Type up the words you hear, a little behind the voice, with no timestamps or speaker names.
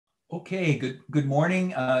Okay, good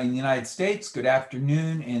morning in the United States, good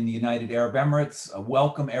afternoon in the United Arab Emirates.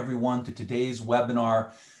 Welcome everyone to today's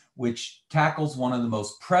webinar, which tackles one of the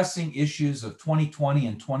most pressing issues of 2020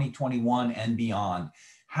 and 2021 and beyond,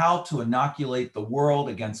 how to inoculate the world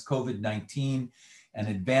against COVID-19 and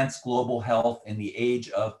advance global health in the age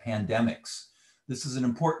of pandemics. This is an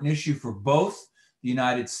important issue for both the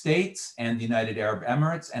United States and the United Arab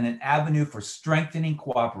Emirates, and an avenue for strengthening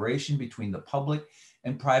cooperation between the public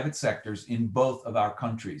and private sectors in both of our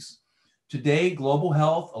countries. Today, global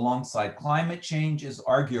health alongside climate change is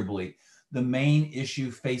arguably the main issue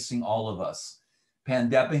facing all of us.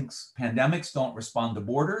 Pandemics don't respond to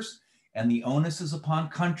borders, and the onus is upon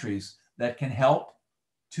countries that can help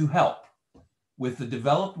to help. With the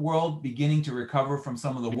developed world beginning to recover from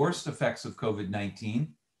some of the worst effects of COVID-19,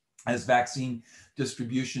 as vaccine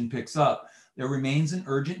distribution picks up, there remains an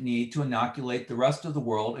urgent need to inoculate the rest of the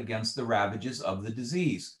world against the ravages of the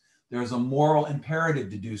disease. There is a moral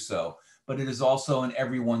imperative to do so, but it is also in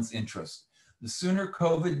everyone's interest. The sooner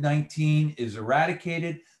COVID-19 is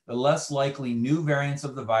eradicated, the less likely new variants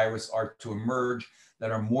of the virus are to emerge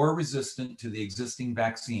that are more resistant to the existing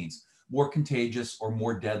vaccines, more contagious or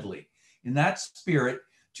more deadly. In that spirit,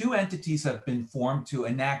 two entities have been formed to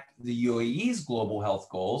enact the UAE's global health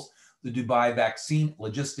goals: the Dubai Vaccine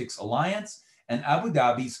Logistics Alliance and Abu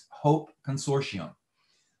Dhabi's HOPE Consortium.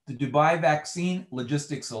 The Dubai Vaccine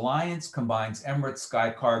Logistics Alliance combines Emirates Sky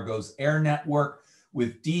Cargo's air network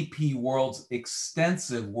with DP World's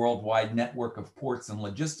extensive worldwide network of ports and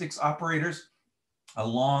logistics operators,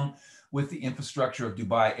 along with the infrastructure of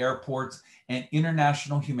Dubai airports and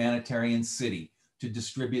international humanitarian city to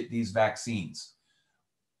distribute these vaccines.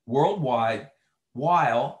 Worldwide,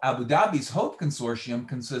 while Abu Dhabi's HOPE Consortium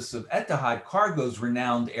consists of Etihad Cargo's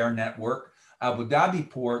renowned air network, Abu Dhabi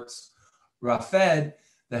Ports, Rafed,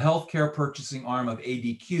 the healthcare purchasing arm of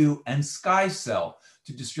ADQ, and SkyCell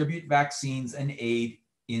to distribute vaccines and aid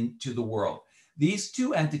into the world. These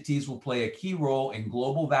two entities will play a key role in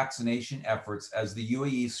global vaccination efforts as the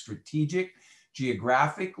UAE's strategic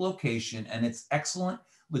geographic location and its excellent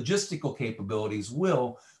logistical capabilities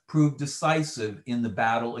will prove decisive in the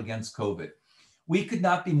battle against COVID. We could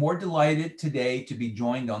not be more delighted today to be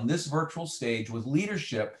joined on this virtual stage with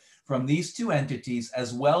leadership from these two entities,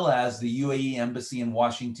 as well as the UAE Embassy in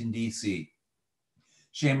Washington, D.C.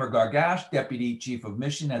 Shaima Gargash, Deputy Chief of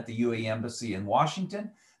Mission at the UAE Embassy in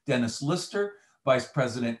Washington; Dennis Lister, Vice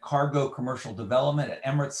President Cargo Commercial Development at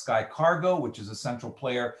Emirates Sky Cargo, which is a central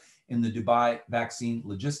player in the Dubai Vaccine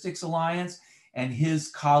Logistics Alliance; and his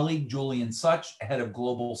colleague, Julian Such, Head of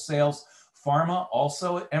Global Sales Pharma,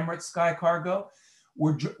 also at Emirates Sky Cargo.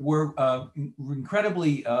 We're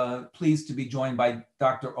incredibly pleased to be joined by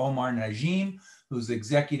Dr. Omar Najim, who's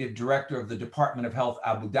Executive Director of the Department of Health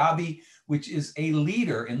Abu Dhabi, which is a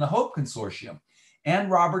leader in the HOPE Consortium, and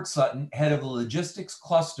Robert Sutton, Head of the Logistics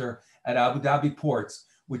Cluster at Abu Dhabi Ports,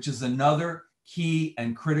 which is another key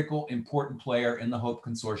and critical important player in the HOPE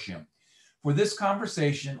Consortium. For this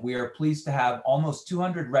conversation, we are pleased to have almost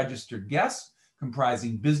 200 registered guests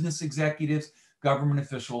comprising business executives, government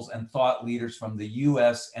officials, and thought leaders from the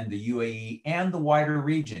US and the UAE and the wider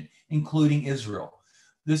region, including Israel.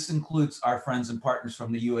 This includes our friends and partners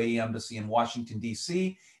from the UAE Embassy in Washington,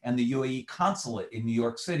 D.C. and the UAE Consulate in New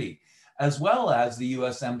York City, as well as the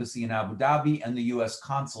US Embassy in Abu Dhabi and the US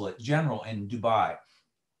Consulate General in Dubai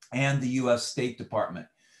and the US State Department.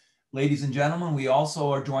 Ladies and gentlemen, we also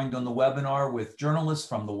are joined on the webinar with journalists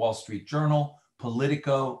from the Wall Street Journal,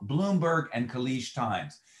 Politico, Bloomberg, and Khaleej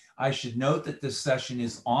Times. I should note that this session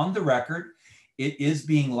is on the record. It is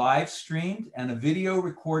being live streamed, and a video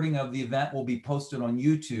recording of the event will be posted on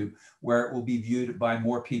YouTube, where it will be viewed by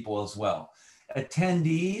more people as well.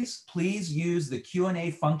 Attendees, please use the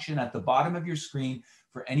Q&A function at the bottom of your screen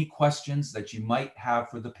for any questions that you might have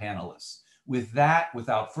for the panelists. With that,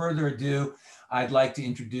 without further ado, I'd like to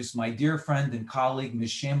introduce my dear friend and colleague,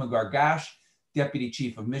 Ms. Shaima Gargash, Deputy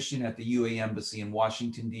Chief of Mission at the UAE Embassy in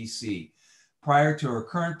Washington, D.C. Prior to her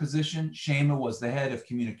current position, Shaima was the head of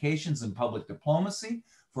communications and public diplomacy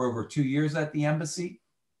for over 2 years at the embassy,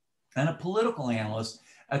 and a political analyst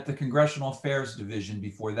at the Congressional Affairs Division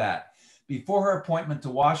before that. Before her appointment to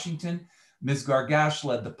Washington, Ms. Gargash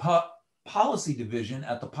led the policy division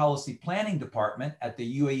at the Policy Planning Department at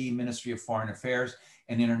the UAE Ministry of Foreign Affairs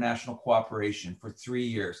and International Cooperation for 3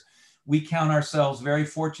 years. We count ourselves very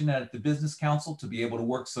fortunate at the Business Council to be able to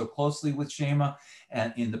work so closely with Shaima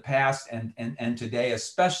and in the past and today,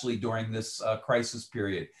 especially during this crisis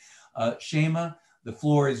period. Shaima, the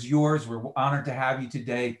floor is yours. We're honored to have you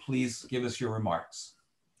today. Please give us your remarks.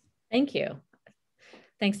 Thank you.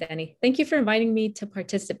 Thanks, Danny. Thank you for inviting me to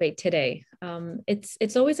participate today.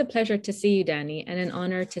 It's always a pleasure to see you, Danny, and an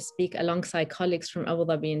honor to speak alongside colleagues from Abu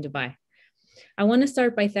Dhabi and Dubai. I want to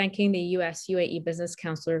start by thanking the US-UAE Business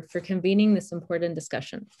Council for convening this important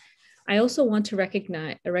discussion. I also want to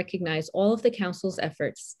recognize all of the Council's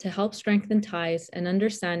efforts to help strengthen ties and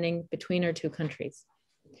understanding between our two countries.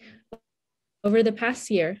 Over the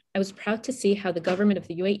past year, I was proud to see how the government of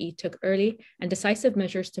the UAE took early and decisive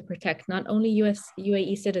measures to protect not only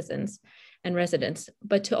US-UAE citizens and residents,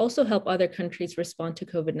 but to also help other countries respond to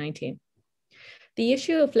COVID-19. The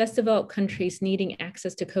issue of less developed countries needing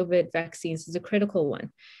access to COVID vaccines is a critical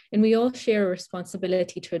one, and we all share a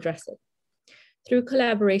responsibility to address it. Through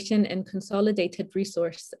collaboration and consolidated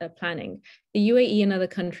resource planning, the UAE and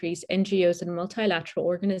other countries, NGOs, and multilateral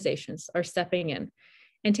organizations are stepping in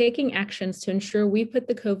and taking actions to ensure we put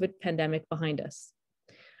the COVID pandemic behind us.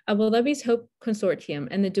 Abu Dhabi's HOPE Consortium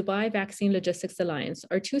and the Dubai Vaccine Logistics Alliance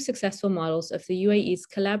are two successful models of the UAE's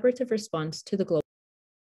collaborative response to the global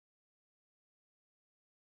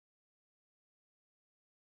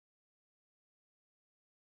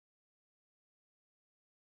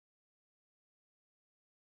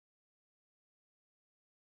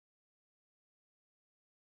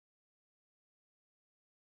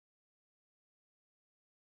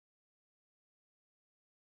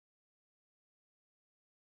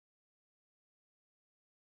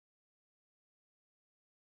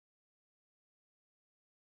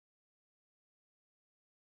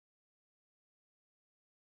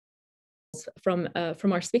from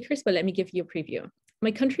our speakers, but let me give you a preview.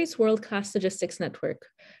 My country's world-class logistics network,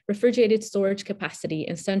 refrigerated storage capacity,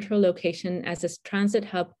 and central location as a transit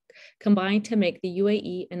hub combine to make the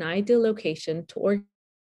UAE an ideal location to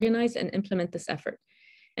organize and implement this effort.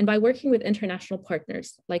 And by working with international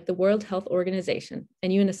partners like the World Health Organization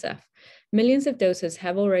and UNICEF, millions of doses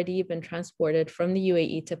have already been transported from the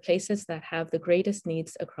UAE to places that have the greatest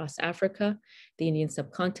needs across Africa, the Indian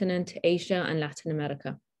subcontinent, Asia, and Latin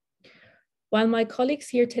America. While my colleagues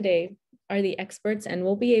here today are the experts and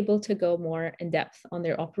will be able to go more in depth on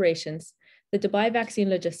their operations, the Dubai Vaccine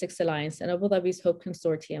Logistics Alliance and Abu Dhabi's HOPE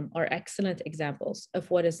Consortium are excellent examples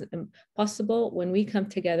of what is possible when we come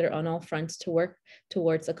together on all fronts to work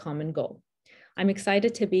towards a common goal. I'm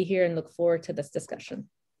excited to be here and look forward to this discussion.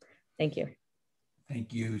 Thank you.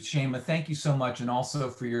 Thank you, Shaima. Thank you so much, and also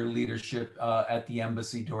for your leadership at the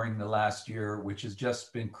embassy during the last year, which has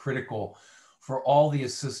just been critical for all the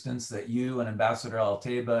assistance that you and Ambassador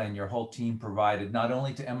Al-Taiba and your whole team provided, not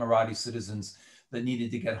only to Emirati citizens that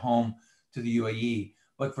needed to get home to the UAE,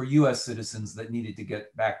 but for US citizens that needed to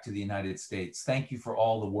get back to the United States. Thank you for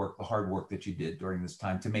all the work, the hard work that you did during this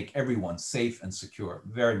time to make everyone safe and secure.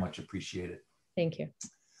 Very much appreciated. Thank you.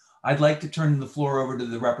 I'd like to turn the floor over to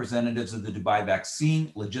the representatives of the Dubai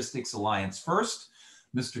Vaccine Logistics Alliance first,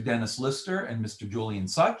 Mr. Dennis Lister and Mr. Julian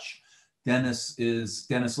Such. Dennis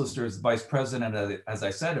Lister is the Vice President, as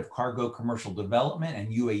I said, of Cargo Commercial Development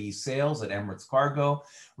and UAE Sales at Emirates Cargo,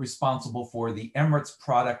 responsible for the Emirates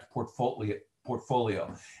product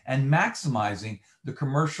portfolio and maximizing the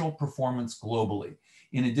commercial performance globally.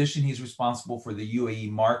 In addition, he's responsible for the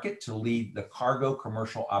UAE market to lead the cargo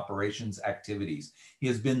commercial operations activities. He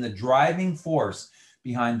has been the driving force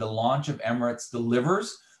behind the launch of Emirates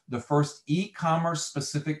Delivers, the first e-commerce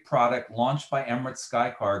specific product launched by Emirates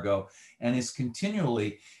Sky Cargo, and is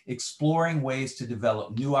continually exploring ways to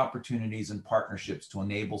develop new opportunities and partnerships to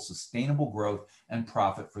enable sustainable growth and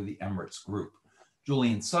profit for the Emirates Group.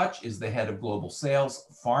 Julian Such is the head of global sales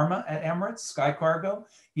pharma at Emirates Sky Cargo.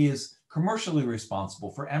 He is commercially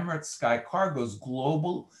responsible for Emirates Sky Cargo's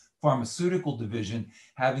global pharmaceutical division,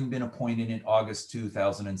 having been appointed in August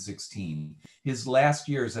 2016. His last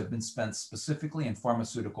years have been spent specifically in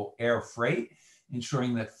pharmaceutical air freight,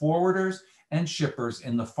 ensuring that forwarders and shippers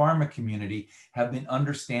in the pharma community have been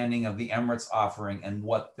understanding of the Emirates offering and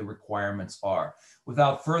what the requirements are.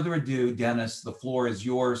 Without further ado, Dennis, the floor is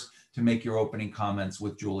yours to make your opening comments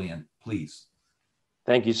with Julian, please.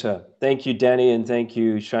 Thank you, sir. Thank you, Danny, and thank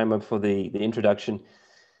you, Shaima, for the introduction.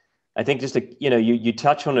 I think just to, you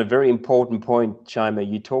touch on a very important point, Shaima.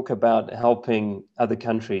 You talk about helping other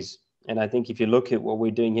countries. And I think if you look at what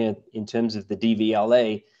we're doing here in terms of the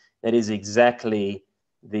DVLA, that is exactly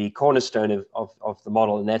the cornerstone of the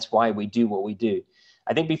model. And that's why we do what we do.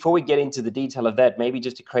 I think before we get into the detail of that, maybe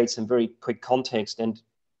just to create some very quick context. And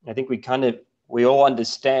I think we all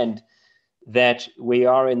understand that we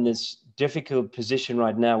are in this difficult position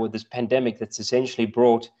right now with this pandemic that's essentially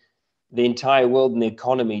brought the entire world and the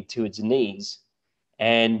economy to its knees.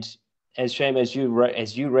 And as Shaima,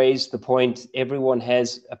 as you raised the point, everyone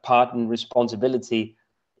has a part and responsibility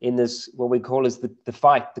in this, what we call is the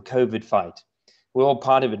fight, the COVID fight. we're all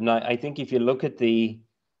part of it. And I think if you look at the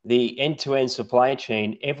end-to-end supply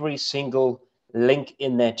chain, every single link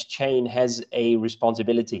in that chain has a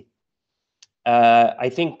responsibility. I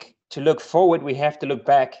think to look forward, we have to look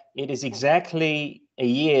back. It is exactly a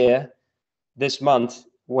year this month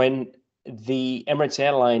when the Emirates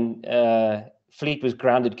airline fleet was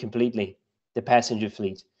grounded completely, the passenger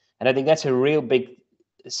fleet. And I think that's a real big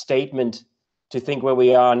statement to think where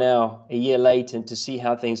we are now a year late and to see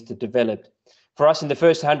how things have developed. For us, in the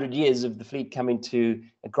first 100 years of the fleet coming to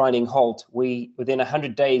a grinding halt, within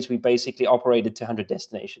 100 days, we basically operated to 100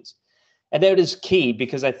 destinations. And that is key,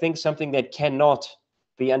 because I think something that cannot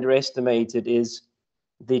be underestimated is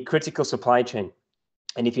the critical supply chain.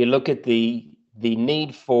 And if you look at the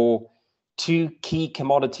need for two key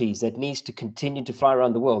commodities that needs to continue to fly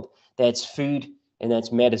around the world, that's food and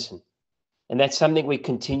that's medicine. And that's something we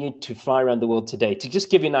continue to fly around the world today. To just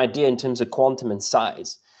give you an idea in terms of quantum and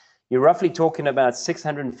size, you're roughly talking about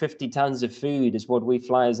 650 tons of food is what we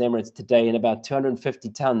fly as Emirates today, and about 250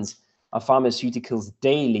 tons of pharmaceuticals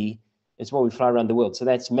daily is what we fly around the world. So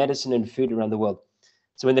that's medicine and food around the world.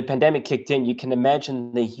 So when the pandemic kicked in, you can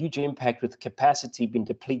imagine the huge impact with capacity being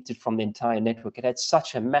depleted from the entire network. It had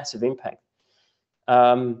such a massive impact.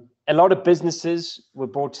 A lot of businesses were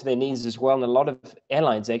brought to their knees as well, and a lot of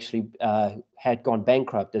airlines actually had gone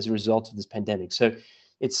bankrupt as a result of this pandemic. So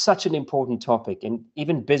it's such an important topic, and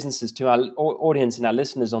even businesses, to our audience and our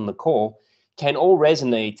listeners on the call, can all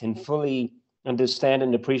resonate and fully understand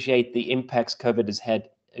and appreciate the impacts COVID has had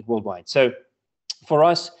worldwide. So for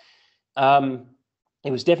us,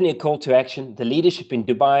 it was definitely a call to action. The leadership in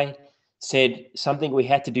Dubai said something we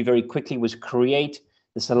had to do very quickly was create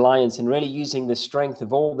this alliance and really using the strength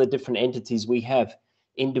of all the different entities we have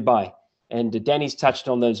in Dubai. And Danny's touched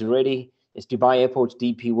on those already. It's Dubai Airports,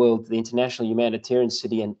 DP World, the International Humanitarian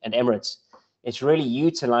City, and Emirates. It's really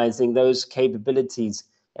utilizing those capabilities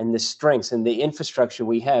and the strengths and the infrastructure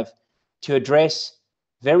we have to address,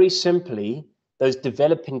 very simply, those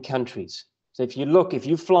developing countries. So if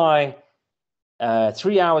you fly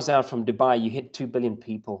 3 hours out from Dubai, you hit 2 billion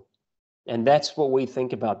people. And that's what we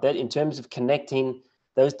think about, that in terms of connecting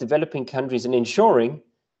those developing countries and ensuring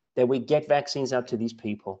that we get vaccines out to these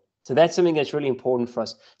people. So that's something that's really important for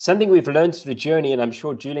us. Something we've learned through the journey, and I'm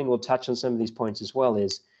sure Julian will touch on some of these points as well,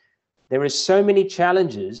 is there is so many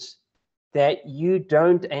challenges that you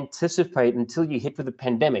don't anticipate until you hit with a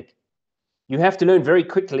pandemic. You have to learn very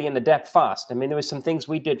quickly and adapt fast. I mean, there were some things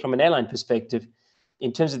we did from an airline perspective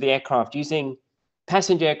in terms of the aircraft, using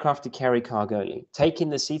passenger aircraft to carry cargo only, taking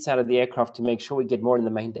the seats out of the aircraft to make sure we get more in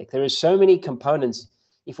the main deck. There are so many components.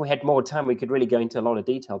 If we had more time, we could really go into a lot of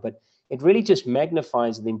detail, but it really just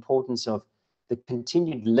magnifies the importance of the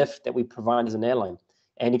continued lift that we provide as an airline.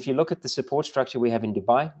 And if you look at the support structure we have in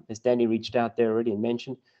Dubai, as Danny reached out there already and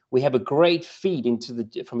mentioned, we have a great feed into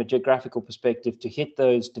from a geographical perspective to hit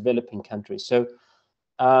those developing countries. So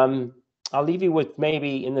I'll leave you with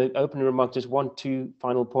maybe in the opening remarks, just 1-2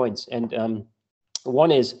 final points. And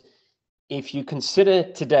one is, if you consider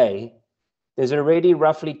today, there's already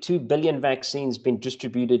roughly 2 billion vaccines being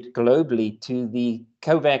distributed globally to the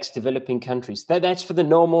COVAX developing countries. That's for the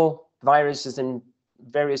normal viruses and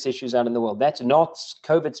various issues out in the world. That's not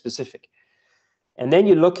COVID specific. And then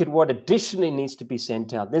you look at what additionally needs to be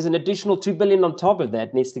sent out. There's an additional 2 billion on top of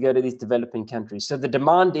that needs to go to these developing countries. So the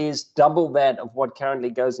demand is double that of what currently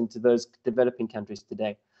goes into those developing countries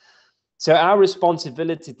today. So our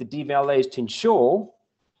responsibility to DVLA is to ensure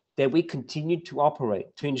that we continue to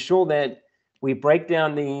operate, to ensure that we break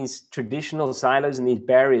down these traditional silos and these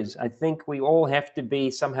barriers. I think we all have to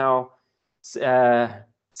be somehow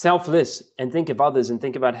selfless and think of others and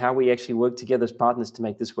think about how we actually work together as partners to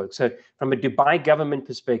make this work. So from a Dubai government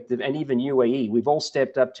perspective, and even UAE, we've all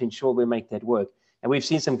stepped up to ensure we make that work. And we've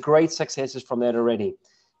seen some great successes from that already.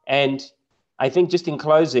 And I think just in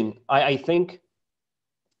closing, I think,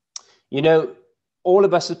 you know, all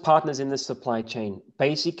of us as partners in this supply chain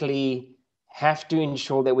basically have to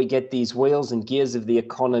ensure that we get these wheels and gears of the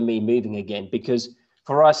economy moving again, because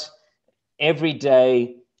for us, every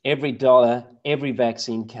day, every dollar, every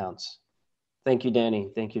vaccine counts. Thank you, Danny.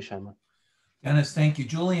 Thank you, Shaima. Dennis, thank you.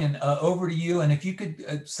 Julian, over to you. And if you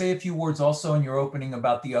could say a few words also in your opening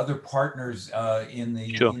about the other partners in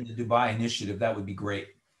the Dubai initiative, that would be great.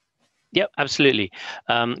 Yep, absolutely.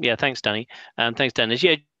 Yeah, thanks, Danny. Thanks, Dennis.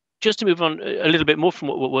 Yeah, just to move on a little bit more from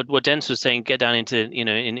what Dennis was saying, get down into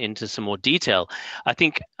into some more detail. I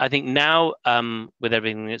think now with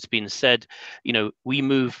everything that's been said, we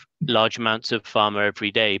move large amounts of pharma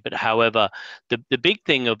every day. But however, the big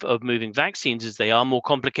thing of moving vaccines is they are more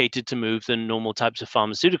complicated to move than normal types of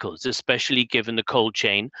pharmaceuticals, especially given the cold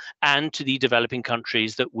chain and to the developing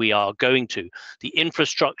countries that we are going to. The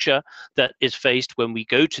infrastructure that is faced when we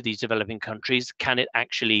go to these developing countries, can it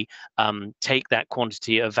actually take that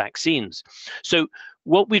quantity of vaccines? So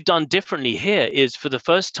what we've done differently here is, for the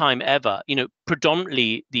first time ever,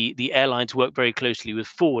 predominantly the airlines work very closely with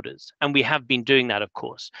forwarders, and we have been doing that, of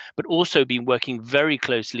course, but also been working very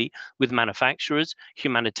closely with manufacturers,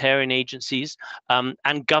 humanitarian agencies,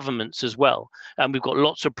 and governments as well. And we've got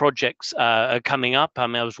lots of projects coming up.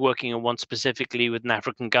 I was working on one specifically with an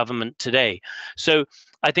African government today. So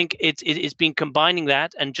I think it's been combining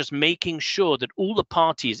that and just making sure that all the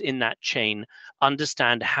parties in that chain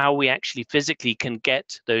understand how we actually physically can get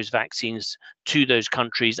those vaccines to those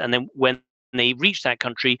countries, and then when they reach that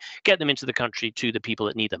country, get them into the country to the people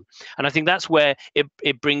that need them. And I think that's where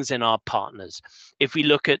it brings in our partners. If we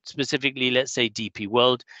look at specifically, let's say DP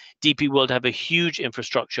World have a huge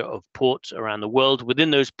infrastructure of ports around the world. Within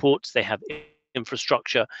those ports, they have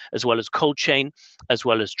infrastructure as well as cold chain, as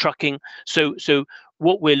well as trucking. So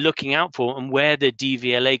what we're looking out for, and where the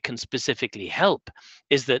DVLA can specifically help,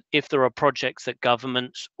 is that if there are projects that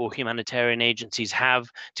governments or humanitarian agencies have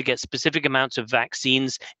to get specific amounts of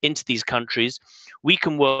vaccines into these countries, we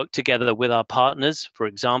can work together with our partners, for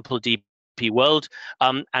example, DP World,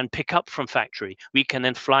 and pick up from factory. We can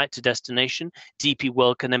then fly it to destination. DP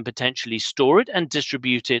World can then potentially store it and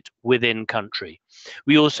distribute it within country.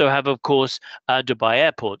 We also have, of course, Dubai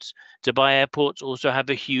airports. Dubai airports also have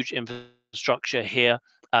a huge infrastructure here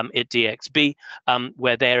at DXB,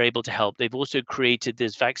 where they're able to help. They've also created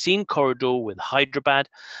this vaccine corridor with Hyderabad.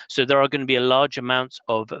 So there are going to be a large amount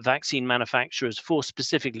of vaccine manufacturers for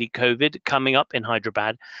specifically COVID coming up in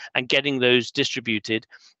Hyderabad, and getting those distributed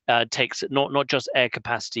takes not just air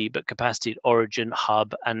capacity, but capacity at origin,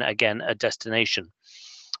 hub, and again, a destination.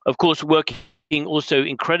 Of course, working also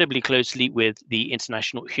incredibly closely with the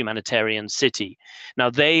International Humanitarian City. Now,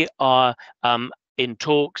 they are in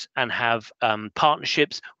talks and have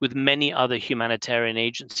partnerships with many other humanitarian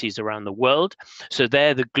agencies around the world. So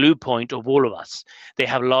they're the glue point of all of us. They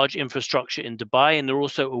have large infrastructure in Dubai, and they're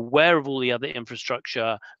also aware of all the other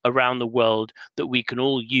infrastructure around the world that we can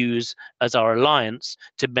all use as our alliance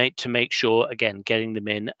to make sure, again, getting them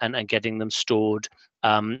in and getting them stored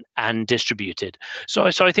and distributed. So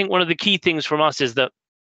I think one of the key things from us is that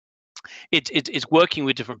it's working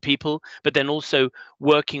with different people, but then also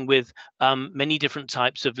working with many different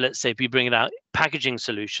types of, let's say, if we bring it out, packaging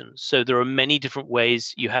solutions. So there are many different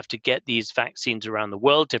ways you have to get these vaccines around the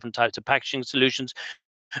world, different types of packaging solutions,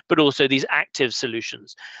 but also these active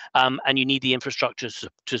solutions. And you need the infrastructure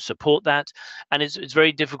to support that. And it's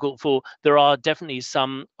very difficult there are definitely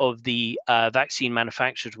some of the vaccine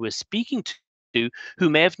manufacturers we're speaking to who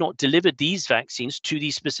may have not delivered these vaccines to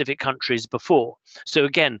these specific countries before. So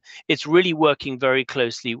again, it's really working very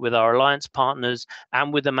closely with our alliance partners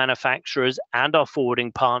and with the manufacturers and our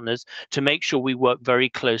forwarding partners to make sure we work very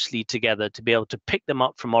closely together to be able to pick them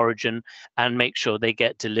up from origin and make sure they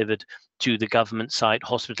get delivered to the government site,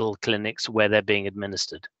 hospital, clinics where they're being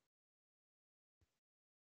administered.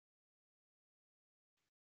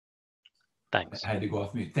 Thanks. I had to go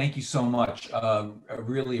off mute. Thank you so much. I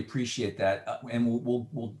really appreciate that. And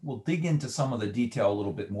we'll dig into some of the detail a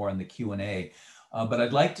little bit more in the Q&A. But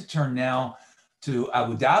I'd like to turn now to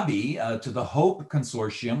Abu Dhabi, to the HOPE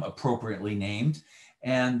Consortium, appropriately named.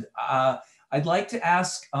 And I'd like to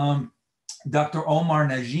ask Dr. Omar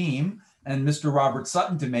Najim and Mr. Robert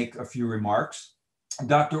Sutton to make a few remarks.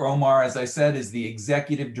 Dr. Omar, as I said, is the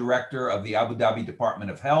Executive Director of the Abu Dhabi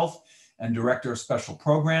Department of Health and Director of Special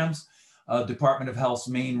Programs. Department of Health's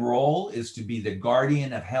main role is to be the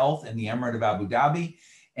guardian of health in the Emirate of Abu Dhabi,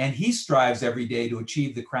 and he strives every day to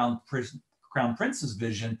achieve the Crown Prince's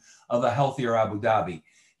vision of a healthier Abu Dhabi.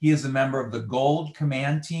 He is a member of the Gold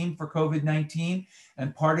Command Team for COVID-19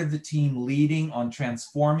 and part of the team leading on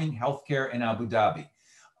transforming healthcare in Abu Dhabi.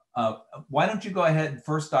 Why don't you go ahead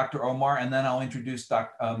first, Dr. Omar, and then I'll introduce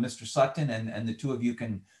Mr. Sutton, and the two of you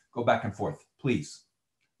can go back and forth, please.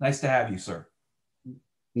 Nice to have you, sir.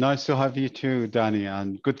 Nice to have you too, Danny,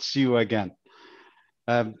 and good to see you again.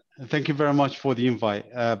 Thank you very much for the invite.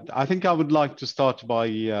 I think I would like to start by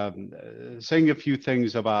saying a few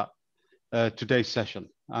things about today's session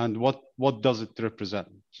and what does it represent.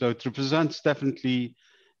 So it represents definitely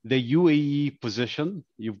the UAE position.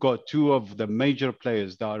 You've got two of the major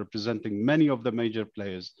players that are representing many of the major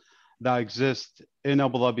players that exist in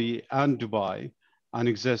Abu Dhabi and Dubai and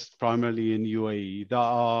exist primarily in UAE that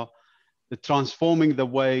are transforming the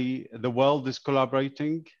way the world is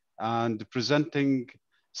collaborating and presenting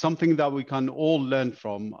something that we can all learn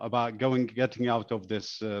from about getting out of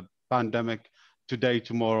this pandemic today,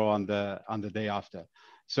 tomorrow, and the day after.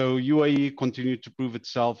 So UAE continued to prove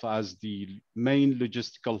itself as the main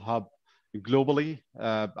logistical hub globally.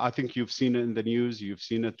 I think you've seen it in the news. You've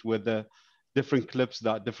seen it with the different clips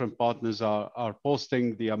that different partners are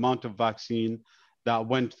posting, the amount of vaccine that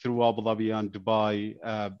went through Abu Dhabi and Dubai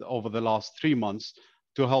over the last 3 months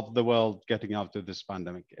to help the world getting out of this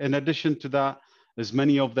pandemic. In addition to that, there's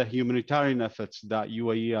many of the humanitarian efforts that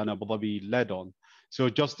UAE and Abu Dhabi led on. So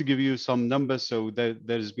just to give you some numbers, so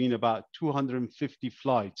there's been about 250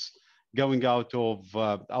 flights going out of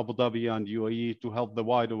Abu Dhabi and UAE to help the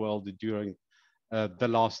wider world during the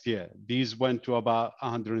last year. These went to about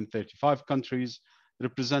 135 countries,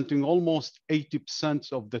 representing almost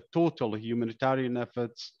 80% of the total humanitarian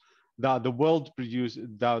efforts that the world produced,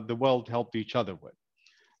 that the world helped each other with.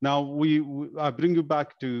 Now, I bring you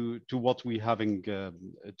back to what we're having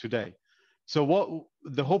today. So what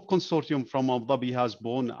the HOPE Consortium from Abu Dhabi has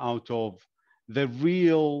borne out of the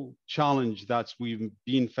real challenge that we've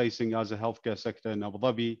been facing as a healthcare sector in Abu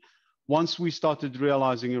Dhabi, once we started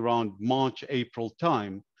realizing around March, April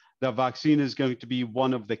time, that vaccine is going to be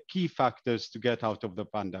one of the key factors to get out of the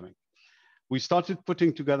pandemic. We started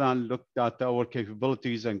putting together and looked at our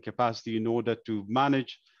capabilities and capacity in order to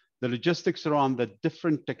manage the logistics around the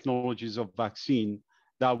different technologies of vaccine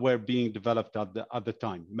that were being developed at the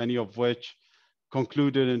time, many of which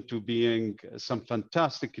concluded into being some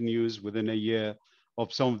fantastic news within a year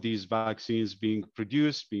of some of these vaccines being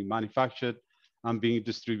produced, being manufactured, and being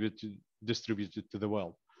distributed to the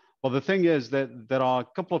world. But the thing is that there are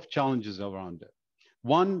a couple of challenges around it.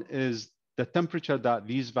 One is the temperature that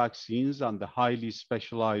these vaccines and the highly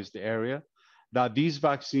specialized area that these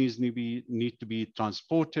vaccines need to be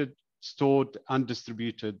transported, stored, and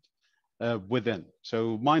distributed within.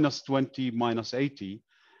 So -20, -80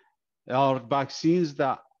 are vaccines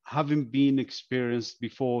that haven't been experienced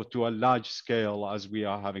before to a large scale as we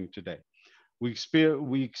are having today.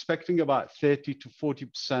 We're expecting about 30 to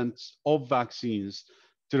 40% of vaccines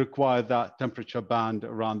to require that temperature band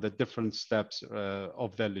around the different steps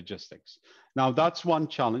of their logistics. Now, that's one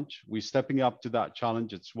challenge. We're stepping up to that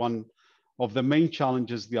challenge. It's one of the main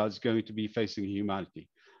challenges that is going to be facing humanity.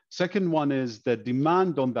 Second one is the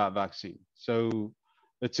demand on that vaccine. So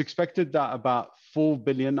it's expected that about 4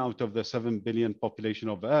 billion out of the 7 billion population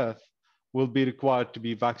of Earth will be required to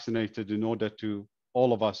be vaccinated in order to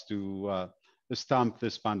all of us to stamp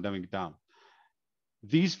this pandemic down.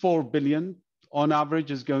 These 4 billion on average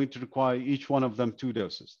is going to require each one of them 2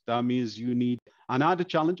 doses. That means you need an added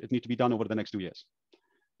challenge. It needs to be done over the next 2 years.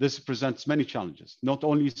 This presents many challenges, not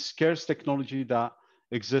only scarce technology that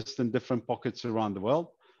exists in different pockets around the world.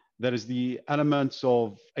 There is the elements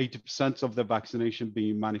of 80% of the vaccination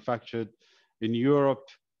being manufactured in Europe,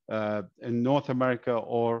 in North America,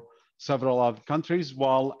 or several other countries,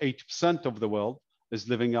 while 80% of the world is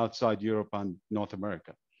living outside Europe and North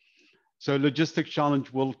America. So logistic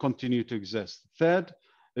challenge will continue to exist. Third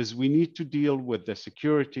is we need to deal with the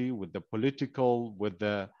security, with the political, with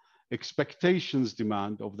the expectations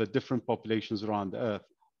demand of the different populations around the Earth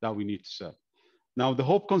that we need to serve. Now, the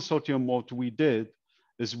HOPE Consortium, what we did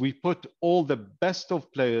is we put all the best of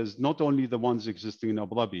players, not only the ones existing in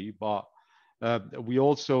Abu Dhabi, but we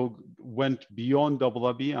also went beyond Abu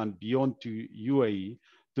Dhabi and beyond to UAE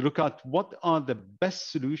to look at what are the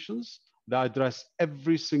best solutions that address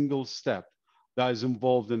every single step that is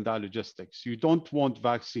involved in that logistics. You don't want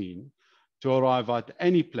vaccine to arrive at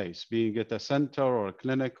any place, being it a center or a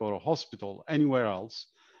clinic or a hospital, anywhere else,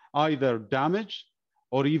 either damaged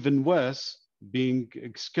or even worse, being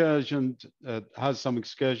excursioned, has some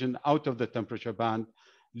excursion out of the temperature band,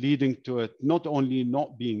 leading to it not only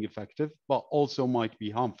not being effective, but also might be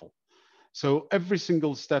harmful. So every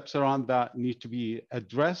single steps around that need to be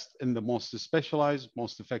addressed in the most specialized,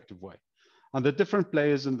 most effective way. And the different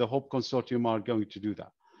players in the HOPE Consortium are going to do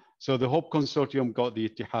that. So the HOPE Consortium got the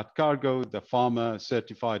Etihad Cargo, the pharma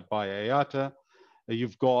certified by IATA.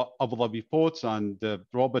 You've got Abu Dhabi Ports, and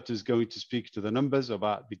Robert is going to speak to the numbers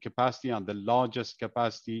about the capacity and the largest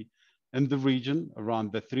capacity in the region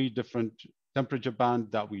around the 3 different temperature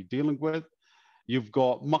band that we're dealing with. You've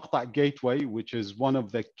got Maqta' Gateway, which is one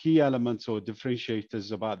of the key elements or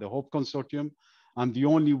differentiators about the HOPE Consortium, and the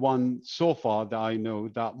only one so far that I know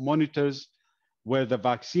that monitors where the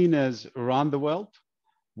vaccine is around the world,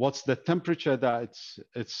 what's the temperature that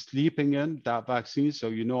it's sleeping in, that vaccine, so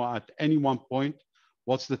you know at any one point,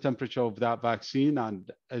 what's the temperature of that vaccine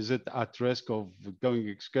and is it at risk of going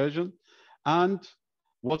excursion? And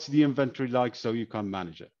what's the inventory like so you can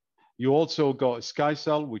manage it? You also got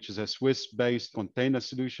SkyCell, which is a Swiss-based container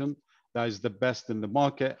solution that is the best in the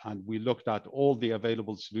market. And we looked at all the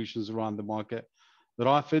available solutions around the market.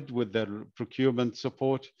 Rafid with their procurement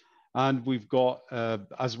support. And we've got,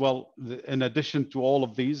 as well, in addition to all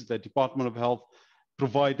of these, the Department of Health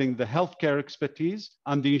providing the healthcare expertise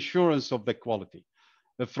and the assurance of the quality.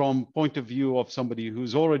 From point of view of somebody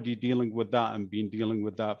who's already dealing with that and been dealing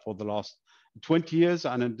with that for the last 20 years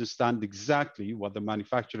and understand exactly what the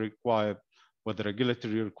manufacturer requires, what the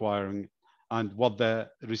regulatory requiring, and what the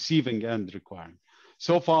receiving end requiring.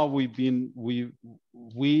 So far, we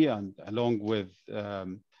and along with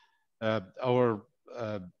our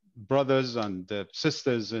brothers and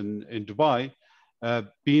sisters in Dubai,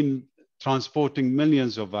 been transporting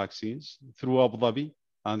millions of vaccines through Abu Dhabi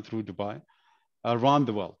and through Dubai around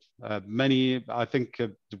the world. Many, I think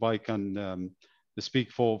Dubai can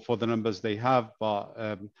speak for the numbers they have,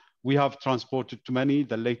 but we have transported too many,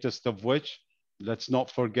 the latest of which, let's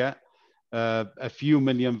not forget, a few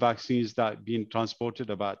million vaccines that have been transported,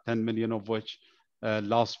 about 10 million of which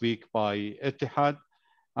last week by Etihad,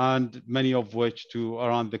 and many of which to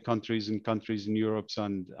around the countries in Europe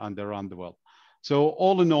and around the world. So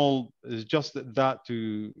all in all, it's just that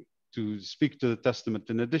to speak to the testament.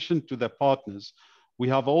 In addition to the partners, we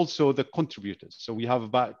have also the contributors. So we have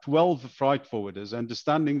about 12 freight forwarders,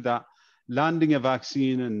 understanding that landing a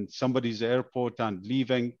vaccine in somebody's airport and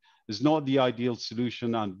leaving is not the ideal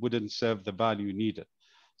solution and wouldn't serve the value needed.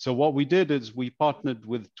 So what we did is we partnered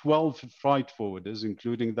with 12 freight forwarders,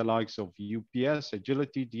 including the likes of UPS,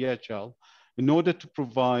 Agility, DHL, in order to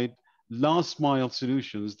provide last mile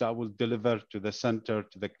solutions that will deliver to the center,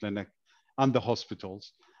 to the clinic and the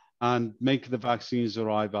hospitals, and make the vaccines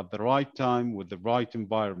arrive at the right time with the right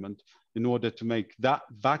environment in order to make that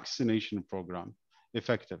vaccination program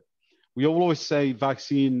effective. We always say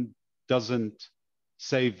vaccine doesn't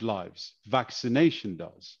save lives, vaccination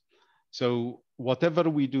does. So whatever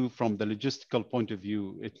we do from the logistical point of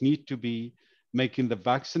view, it needs to be making the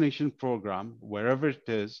vaccination program, wherever it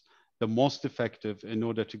is, the most effective in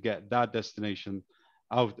order to get that destination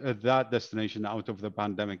out of the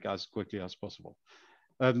pandemic as quickly as possible.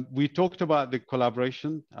 We talked about the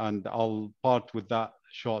collaboration, and I'll part with that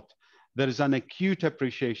short. There is an acute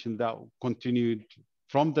appreciation that continued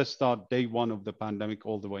from the start, day one of the pandemic,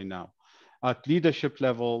 all the way now. At leadership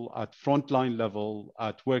level, at frontline level,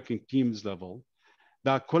 at working teams level,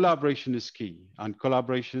 that collaboration is key. And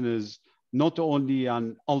collaboration is not only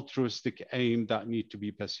an altruistic aim that needs to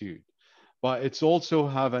be pursued, but it's also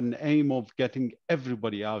have an aim of getting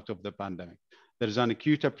everybody out of the pandemic. There is an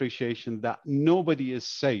acute appreciation that nobody is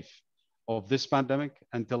safe of this pandemic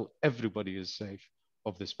until everybody is safe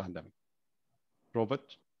of this pandemic. Robert?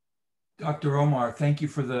 Dr. Omar, thank you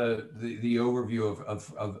for the overview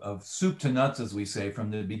of soup to nuts, as we say, from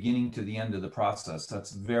the beginning to the end of the process.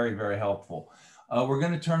 That's very, very helpful. We're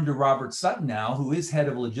going to turn to Robert Sutton now, who is head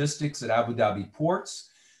of logistics at Abu Dhabi Ports.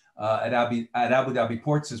 At Abu Dhabi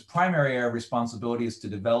Ports, his primary area of responsibility is to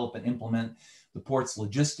develop and implement the port's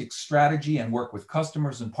logistics strategy and work with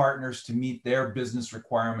customers and partners to meet their business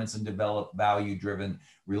requirements and develop value-driven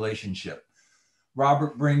relationship.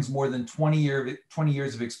 Robert brings more than 20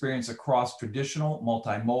 years of experience across traditional,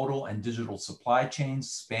 multimodal, and digital supply chains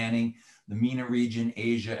spanning the MENA region,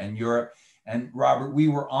 Asia, and Europe. And Robert, we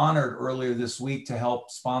were honored earlier this week to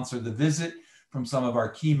help sponsor the visit from some of our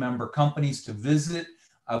key member companies to visit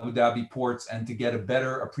Abu Dhabi Ports and to get a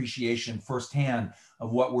better appreciation firsthand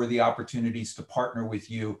of what were the opportunities to partner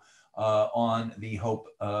with you on the HOPE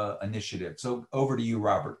initiative. So over to you,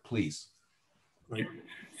 Robert, please. Great.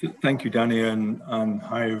 Thank you, Danny, and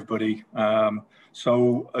hi, everybody.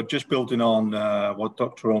 Just building on what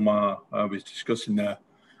Dr. Omar was discussing there,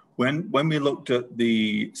 when we looked at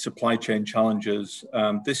the supply chain challenges,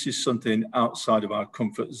 this is something outside of our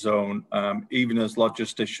comfort zone, even as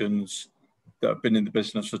logisticians that have been in the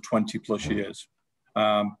business for 20 plus years.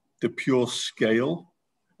 The pure scale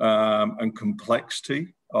and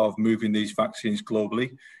complexity of moving these vaccines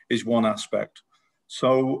globally is one aspect.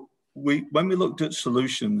 So when we looked at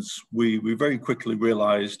solutions, we very quickly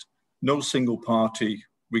realized no single party,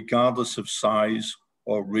 regardless of size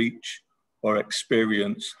or reach or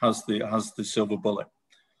experience, has the silver bullet.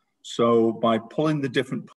 So by pulling the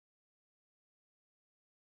different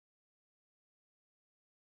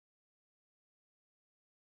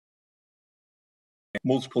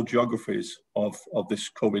multiple geographies of this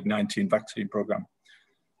COVID-19 vaccine program,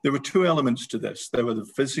 there were two elements to this. There were the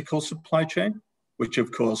physical supply chain, which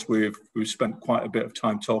of course we've spent quite a bit of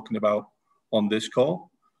time talking about on this call.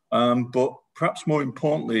 But perhaps more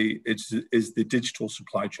importantly, is the digital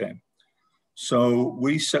supply chain. So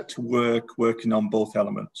we set to working on both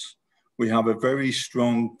elements. We have a very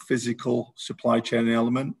strong physical supply chain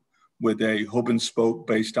element with a hub and spoke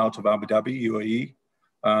based out of Abu Dhabi, UAE,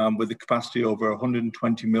 with a capacity over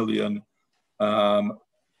 120 million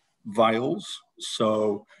vials.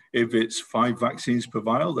 So if it's 5 vaccines per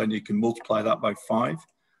vial, then you can multiply that by 5,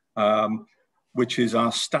 which is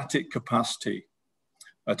our static capacity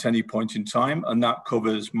at any point in time. And that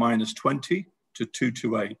covers -20 to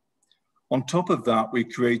 228. On top of that, we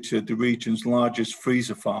created the region's largest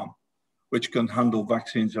freezer farm, which can handle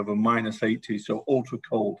vaccines over -80, so ultra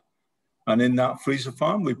cold. And in that freezer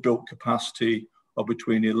farm, we built capacity of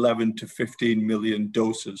between 11 to 15 million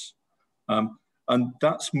doses. And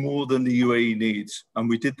that's more than the UAE needs. And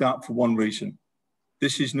we did that for one reason.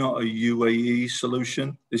 This is not a UAE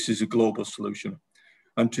solution. This is a global solution.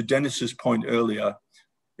 And to Dennis's point earlier,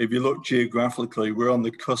 if you look geographically, we're on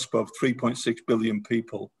the cusp of 3.6 billion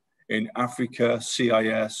people in Africa,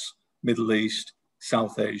 CIS, Middle East,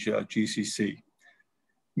 South Asia, GCC.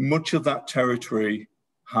 Much of that territory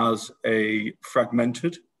has a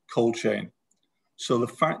fragmented cold chain. So the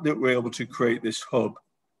fact that we're able to create this hub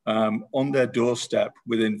on their doorstep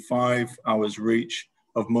within 5 hours reach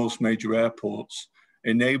of most major airports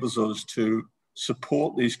enables us to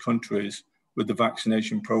support these countries with the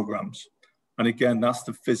vaccination programs. And again, that's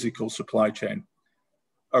the physical supply chain.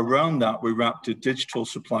 Around that, we wrapped a digital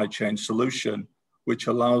supply chain solution, which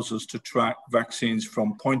allows us to track vaccines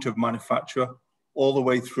from point of manufacture all the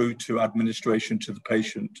way through to administration to the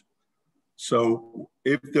patient. So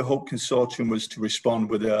if the Hub Consortium was to respond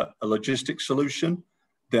with a logistic solution,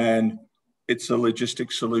 then it's a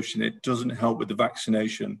logistic solution. It doesn't help with the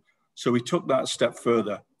vaccination. So we took that a step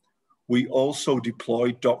further. We also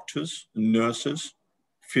deployed doctors and nurses,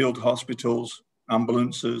 field hospitals,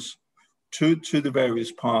 ambulances to the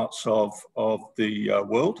various parts of the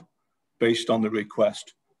world based on the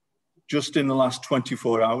request. Just in the last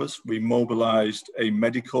 24 hours, we mobilized a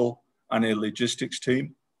medical and a logistics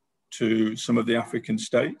team to some of the African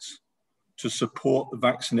states to support the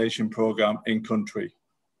vaccination program in country.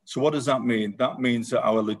 So what does that mean? That means that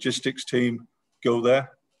our logistics team go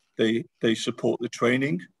there, they support the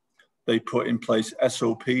training, they put in place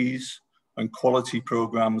SOPs and quality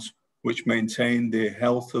programs which maintain the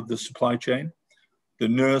health of the supply chain. The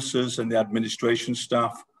nurses and the administration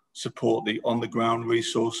staff support the on-the-ground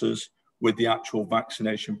resources with the actual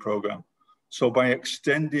vaccination program. So by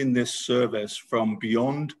extending this service from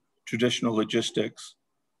beyond traditional logistics,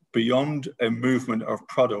 beyond a movement of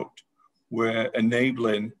product, we're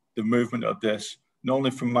enabling the movement of this, not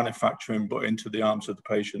only from manufacturing, but into the arms of the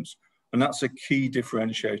patients. And that's a key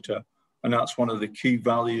differentiator. And that's one of the key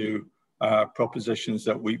value propositions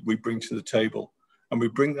that we bring to the table. And we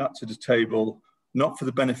bring that to the table, not for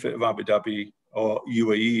the benefit of Abu Dhabi or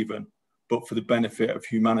UAE even, but for the benefit of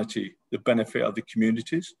humanity, the benefit of the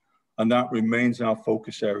communities. And that remains our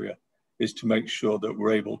focus area, is to make sure that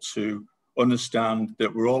we're able to understand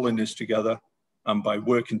that we're all in this together. And by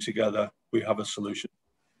working together, we have a solution.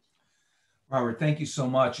 Robert, thank you so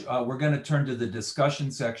much. We're going to turn to the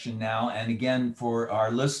discussion section now. And again, for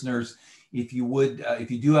our listeners, if you would, if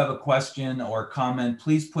you do have a question or comment,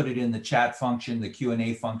 please put it in the chat function, the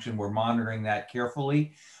Q&A function. We're monitoring that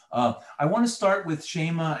carefully. I want to start with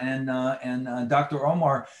Shaima and Dr.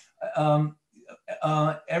 Omar.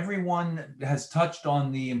 Everyone has touched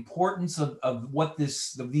on the importance of what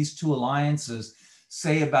these two alliances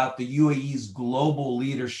say about the UAE's global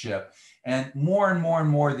leadership. And more,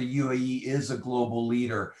 the UAE is a global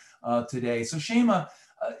leader today. So Shaima,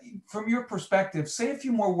 from your perspective, say a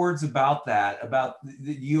few more words about that, about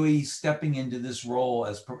the UAE stepping into this role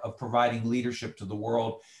of providing leadership to the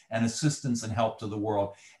world and assistance and help to the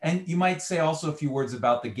world. And you might say also a few words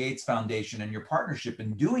about the Gates Foundation and your partnership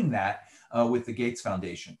in doing that with the Gates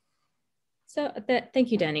Foundation. So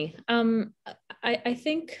thank you, Danny. I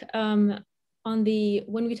think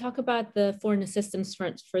when we talk about the foreign assistance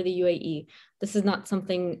front for the UAE, this is not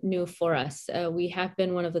something new for us. We have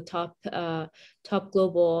been one of the top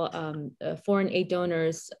global foreign aid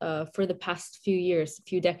donors for the past few years,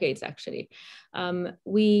 few decades, actually.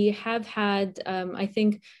 We have had, I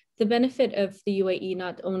think, the benefit of the UAE,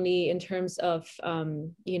 not only in terms of,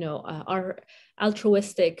 our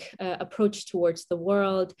altruistic approach towards the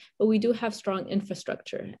world, but we do have strong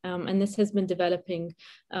infrastructure. And this has been developing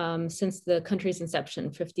since the country's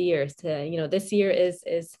inception, 50 years. This year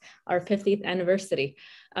is our 50th anniversary.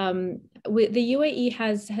 The UAE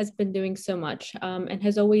has been doing so much and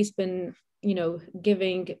has always been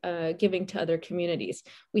giving to other communities.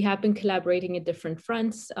 We have been collaborating at different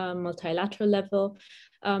fronts, multilateral level.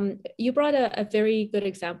 You brought a very good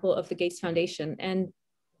example of the Gates Foundation, and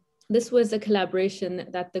This was a collaboration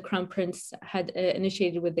that the Crown Prince had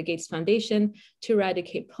initiated with the Gates Foundation to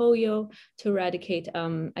eradicate polio, to eradicate,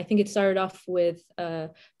 I think it started off with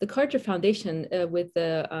the Carter Foundation with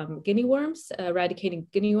the guinea worms, eradicating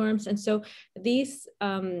guinea worms. And so these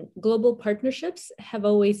global partnerships have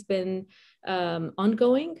always been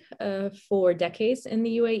ongoing for decades in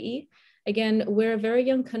the UAE. Again, we're a very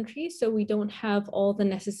young country, so we don't have all the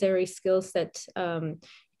necessary skills that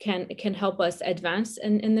can help us advance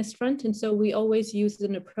in this front. And so we always use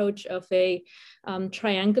an approach of a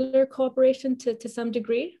triangular cooperation to some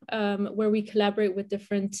degree, where we collaborate with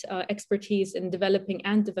different expertise in developing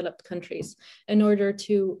and developed countries in order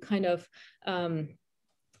to kind of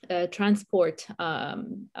transport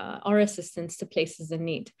our assistance to places in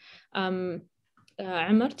need.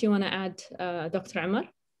 Amar, do you want to add, Dr. Amar?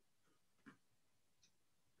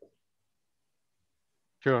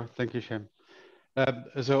 Sure, thank you, Shaima.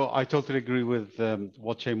 So I totally agree with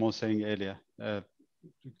what Shaima was saying earlier.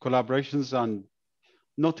 Collaborations and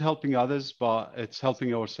not helping others, but it's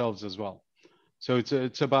helping ourselves as well. So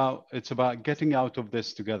it's about getting out of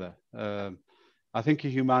this together. I think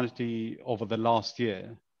humanity over the last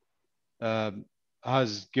year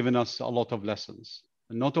has given us a lot of lessons,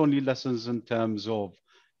 and not only lessons in terms of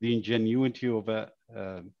the ingenuity of it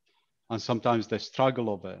and sometimes the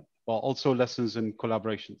struggle of it, but also lessons in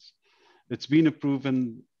collaborations. It's been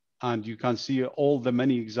proven, and you can see all the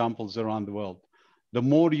many examples around the world. The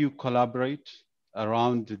more you collaborate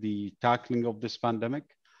around the tackling of this pandemic,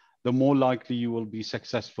 the more likely you will be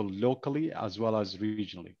successful locally as well as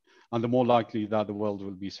regionally, and the more likely that the world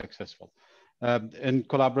will be successful. In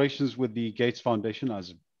collaborations with the Gates Foundation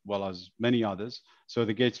as well as many others. So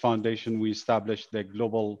the Gates Foundation, we established the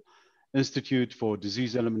Global Institute for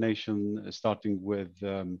Disease Elimination, starting with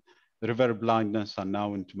river blindness and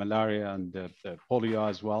now into malaria and polio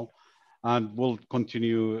as well, and we'll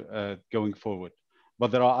continue going forward. But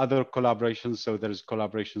there are other collaborations. So there's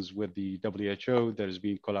collaborations with the WHO, there's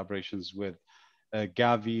been collaborations with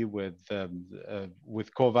Gavi, with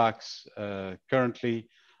COVAX currently,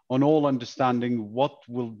 on all understanding what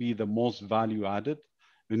will be the most value added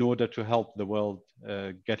in order to help the world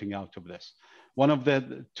getting out of this. One of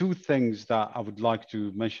the two things that I would like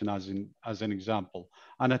to mention as an example,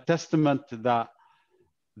 and a testament that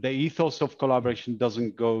the ethos of collaboration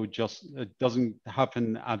doesn't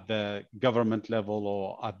happen at the government level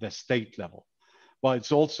or at the state level, but it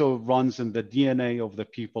also runs in the DNA of the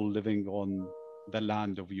people living on the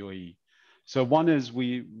land of UAE. So one is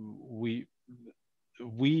we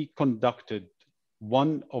conducted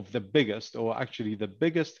one of the biggest, or actually the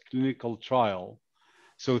biggest clinical trial.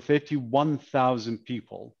 So 31,000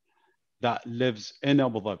 people that lives in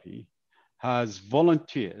Abu Dhabi has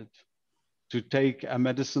volunteered to take a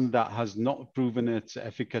medicine that has not proven its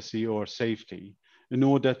efficacy or safety in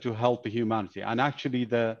order to help humanity. And actually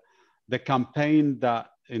the campaign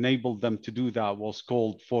that enabled them to do that was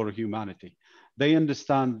called For Humanity. They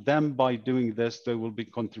understand them by doing this, they will be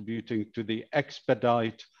contributing to the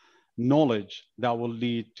expedite knowledge that will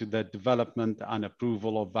lead to the development and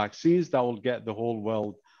approval of vaccines that will get the whole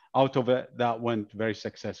world out of it. That went very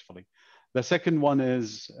successfully. The second one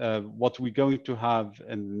is what we're going to have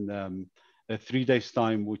in 3 days'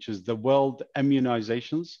 time, which is the World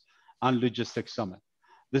Immunizations and Logistics Summit.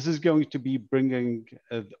 This is going to be bringing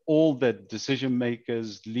all the decision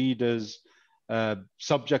makers, leaders,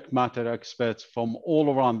 subject matter experts from all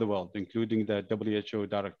around the world, including the WHO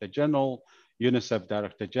Director General, UNICEF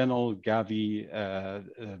Director General, Gavi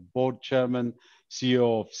Board Chairman,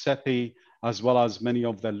 CEO of CEPI, as well as many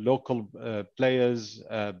of the local players,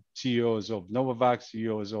 CEOs of Novavax,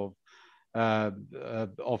 CEOs of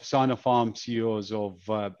Sinopharm, CEOs of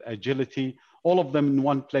Agility, all of them in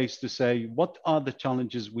one place to say, what are the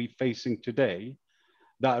challenges we're facing today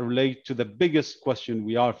that relate to the biggest question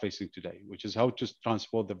we are facing today, which is how to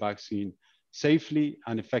transport the vaccine safely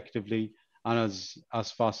and effectively and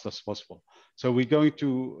as fast as possible. So we're going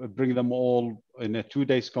to bring them all in a 2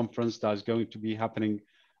 days conference that is going to be happening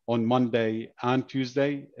on Monday and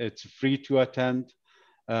Tuesday. It's free to attend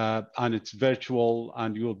and it's virtual,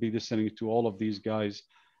 and you'll be listening to all of these guys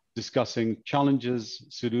discussing challenges,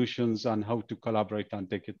 solutions, and how to collaborate and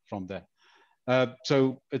take it from there.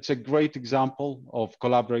 So it's a great example of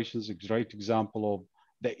collaborations, a great example of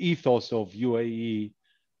the ethos of UAE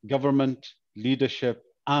government, leadership,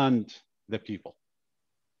 and the people.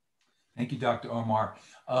 Thank you, Dr. Omar.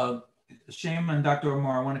 Shaima and Dr.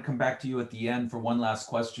 Omar, I want to come back to you at the end for one last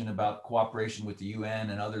question about cooperation with the UN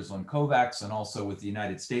and others on COVAX and also with the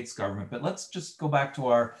United States government. But let's just go back to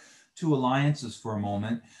our two alliances for a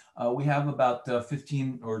moment. We have about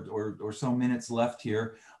 15 or so minutes left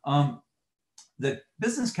here. The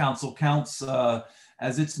Business Council counts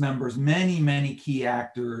as its members many key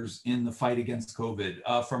actors in the fight against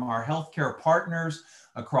COVID, from our healthcare partners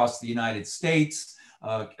across the United States,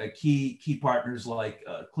 key partners like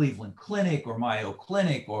Cleveland Clinic or Mayo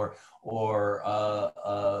Clinic or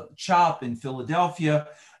CHOP in Philadelphia,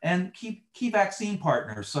 and key vaccine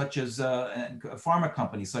partners such as pharma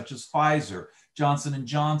companies such as Pfizer, Johnson &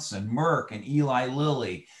 Johnson, Merck, and Eli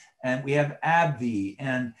Lilly. And we have AbbVie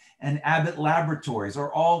and Abbott Laboratories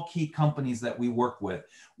are all key companies that we work with.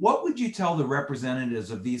 What would you tell the representatives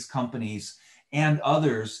of these companies and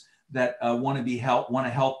others that want to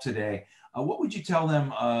help today? What would you tell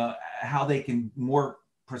them how they can more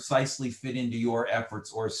precisely fit into your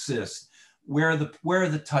efforts or assist? Where are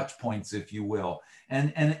the touch points, if you will?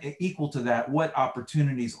 And equal to that, what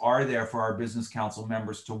opportunities are there for our Business Council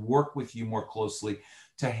members to work with you more closely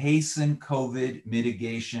to hasten COVID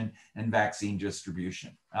mitigation and vaccine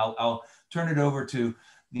distribution? I'll turn it over to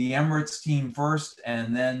the Emirates team first,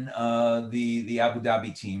 and then the Abu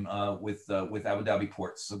Dhabi team with Abu Dhabi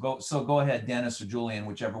ports. So go ahead, Dennis or Julian,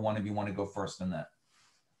 whichever one of you want to go first on that.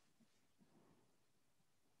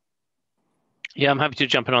 Yeah, I'm happy to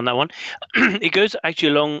jump in on that one. It goes actually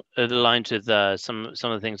along the lines of some of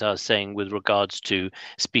the things I was saying with regards to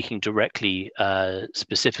speaking directly,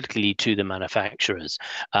 specifically to the manufacturers.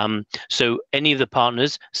 So any of the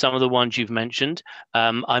partners, some of the ones you've mentioned,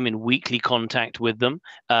 I'm in weekly contact with them,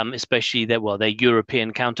 especially their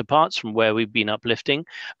European counterparts from where we've been uplifting.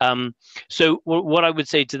 So what I would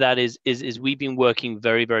say to that is we've been working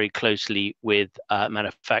very closely with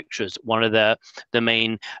manufacturers. One of the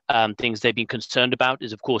main things they've been concerned about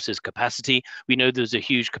is, of course, capacity. We know there's a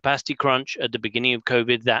huge capacity crunch at the beginning of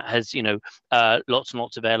COVID that has, lots and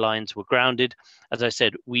lots of airlines were grounded. As I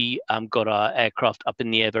said, we got our aircraft up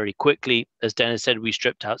in the air very quickly. As Dennis said, we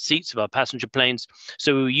stripped out seats of our passenger planes.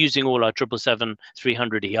 So we were using all our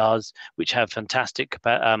 777-300 ERs, which have fantastic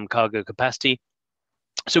cargo capacity.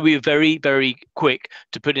 So we were very quick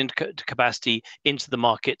to put into capacity into the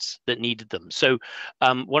markets that needed them. So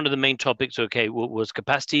one of the main topics, was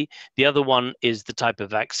capacity. The other one is the type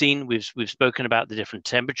of vaccine. We've spoken about the different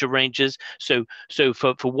temperature ranges. So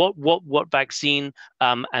for what vaccine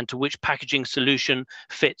and to which packaging solution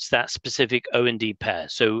fits that specific O&D pair.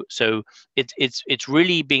 So it's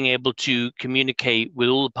really being able to communicate with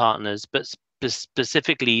all the partners, but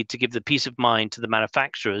specifically to give the peace of mind to the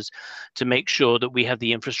manufacturers to make sure that we have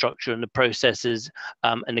the infrastructure and the processes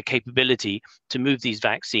and the capability to move these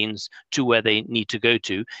vaccines to where they need to go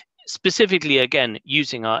to. Specifically, again,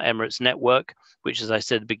 using our Emirates network, which, as I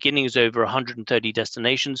said at the beginning, is over 130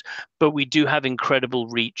 destinations, but we do have incredible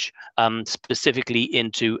reach specifically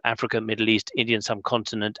into Africa, Middle East, Indian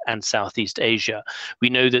subcontinent, and Southeast Asia. We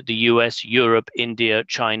know that the US, Europe, India,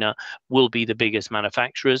 China will be the biggest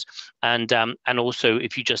manufacturers. And also,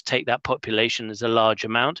 if you just take that population as a large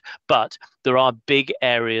amount, but there are big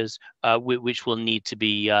areas which will need to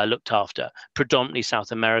be looked after, predominantly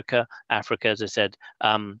South America, Africa, as I said,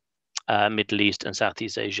 Middle East and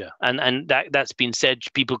Southeast Asia. And that's been said,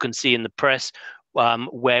 people can see in the press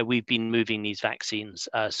where we've been moving these vaccines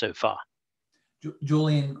so far.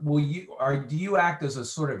 Julian, do you act as a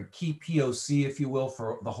sort of a key POC, if you will,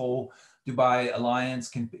 for the whole Dubai Alliance?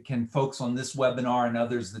 Can folks on this webinar and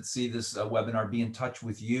others that see this webinar be in touch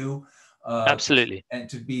with you? Absolutely. And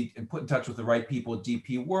to be put in touch with the right people at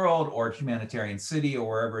DP World or Humanitarian City or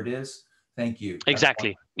wherever it is? Thank you.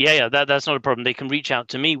 Exactly. Yeah, that's not a problem. They can reach out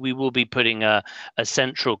to me. We will be putting a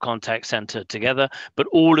central contact center together. But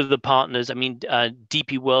all of the partners,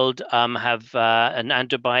 DP World have and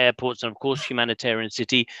Dubai Airports, and of course Humanitarian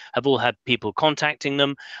City have all had people contacting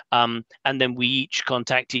them, and then we each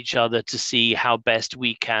contact each other to see how best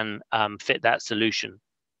we can fit that solution.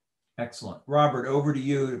 Excellent. Robert, over to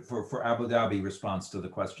you for Abu Dhabi response to the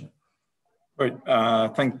question. Great.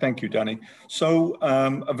 Thank you, Danny. So,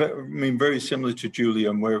 very similar to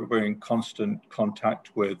Julian, we're in constant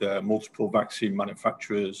contact with multiple vaccine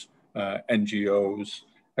manufacturers, NGOs,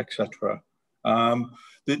 etc.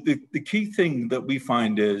 The key thing that we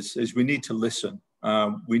find is we need to listen.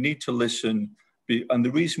 We need to listen, and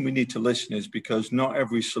the reason we need to listen is because not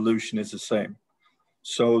every solution is the same.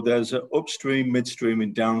 So there's an upstream, midstream,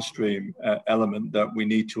 and downstream element that we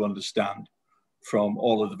need to understand from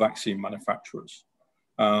all of the vaccine manufacturers.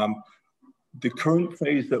 The current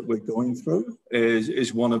phase that we're going through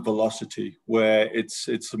is one of velocity, where it's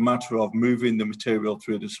a matter of moving the material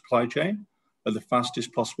through the supply chain at the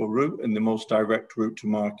fastest possible route and the most direct route to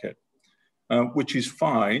market, which is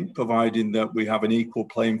fine, providing that we have an equal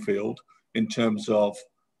playing field in terms of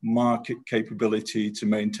market capability to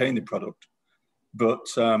maintain the product. But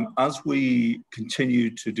as we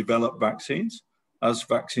continue to develop vaccines, as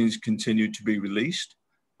vaccines continue to be released,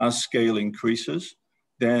 as scale increases,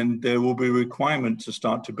 then there will be a requirement to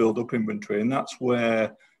start to build up inventory. And that's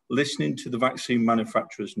where listening to the vaccine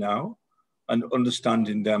manufacturers now and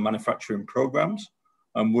understanding their manufacturing programs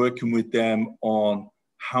and working with them on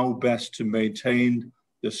how best to maintain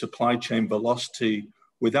the supply chain velocity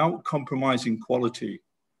without compromising quality.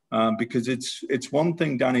 Because it's one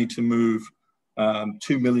thing, Danny, to move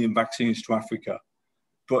 2 million vaccines to Africa.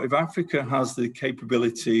 But if Africa has the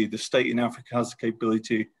capability, the state in Africa has the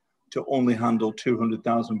capability to only handle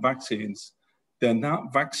 200,000 vaccines, then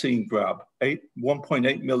that vaccine grab,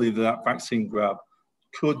 1.8 million of that vaccine grab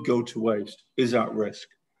could go to waste, is at risk.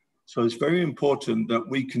 So it's very important that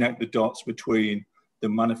we connect the dots between the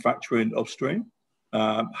manufacturing upstream,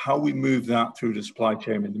 how we move that through the supply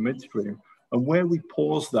chain in the midstream, and where we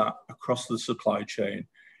pause that across the supply chain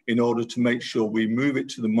in order to make sure we move it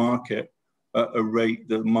to the market at a rate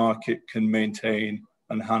that the market can maintain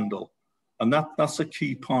and handle. And that's a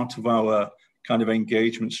key part of our kind of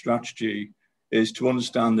engagement strategy, is to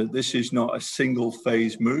understand that this is not a single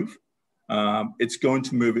phase move. It's going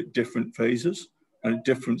to move at different phases and at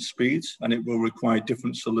different speeds, and it will require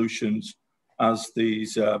different solutions as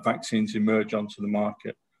these vaccines emerge onto the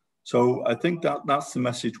market. So I think that's the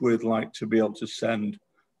message we'd like to be able to send.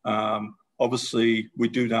 Obviously, we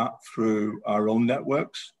do that through our own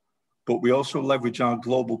networks, but we also leverage our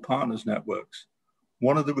global partners networks.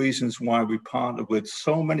 One of the reasons why we partner with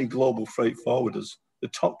so many global freight forwarders, the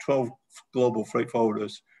top 12 global freight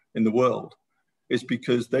forwarders in the world, is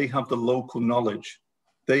because they have the local knowledge.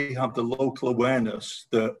 They have the local awareness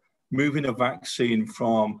that moving a vaccine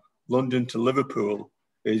from London to Liverpool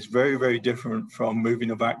is very, very different from moving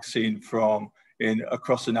a vaccine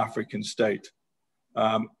across an African state.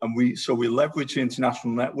 So we leverage the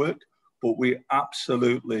international network, but we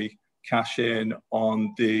absolutely cash in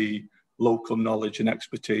on the local knowledge and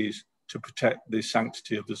expertise to protect the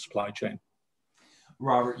sanctity of the supply chain.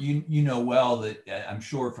 Robert, you know well that I'm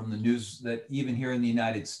sure from the news that even here in the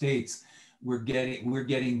United States, we're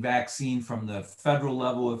getting vaccine from the federal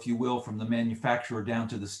level, if you will, from the manufacturer down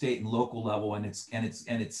to the state and local level, and it's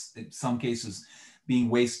in some cases being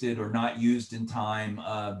wasted or not used in time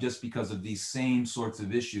just because of these same sorts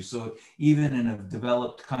of issues. So even in a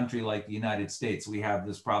developed country like the United States, we have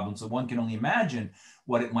this problem. So one can only imagine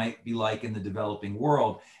what it might be like in the developing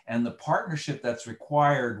world, and the partnership that's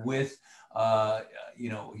required with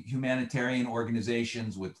humanitarian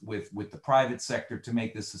organizations, with the private sector to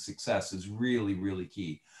make this a success is really, really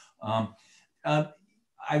key.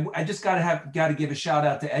 I just got to give a shout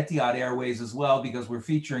out to Etihad Airways as well, because we're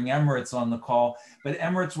featuring Emirates on the call. But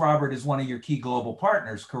Emirates, Robert, is one of your key global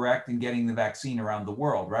partners, correct, in getting the vaccine around the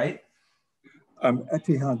world, right?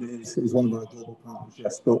 Etihad is one of our global partners,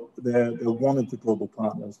 yes, but they're one of the global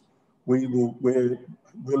partners. We're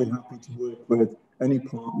really happy to work with any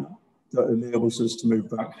partner that enables us to move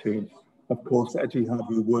vaccine. Of course, Etihad,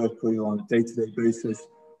 we work with on a day-to-day basis.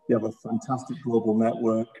 They have a fantastic global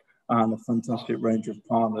network and a fantastic range of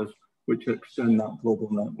partners which extend that global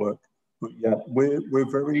network. But yeah, we're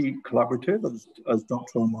very collaborative, as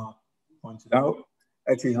Dr. Omar pointed out.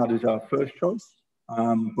 Etihad is our first choice,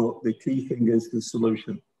 but the key thing is the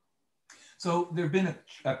solution. So there have been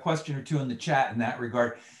a question or two in the chat in that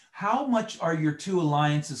regard. How much are your two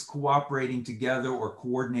alliances cooperating together or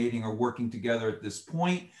coordinating or working together at this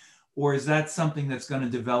point? Or is that something that's going to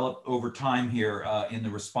develop over time here in the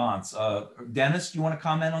response? Dennis, do you want to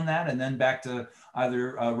comment on that? And then back to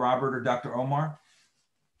either Robert or Dr. Omar?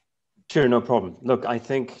 Sure, no problem. Look, I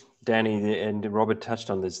think Danny and Robert touched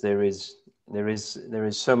on this. There is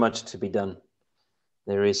so much to be done.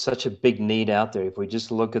 There is such a big need out there. If we just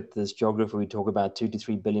look at this geography, we talk about 2 to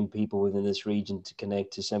 3 billion people within this region to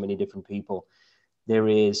connect to so many different people. There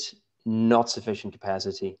is not sufficient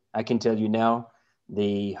capacity. I can tell you now,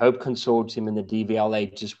 the HOPE Consortium and the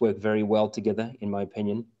DVLA just work very well together, in my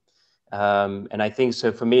opinion. And I think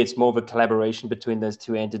so for me, it's more of a collaboration between those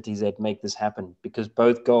two entities that make this happen, because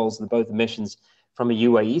both goals, both missions from a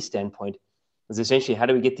UAE standpoint is essentially how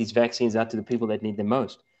do we get these vaccines out to the people that need them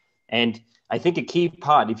most? And I think a key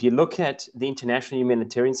part, if you look at the International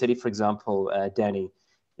Humanitarian City, for example, Danny,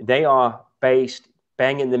 they are based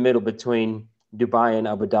bang in the middle between Dubai and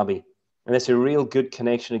Abu Dhabi. And that's a real good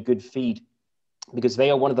connection, a good feed, because they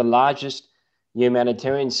are one of the largest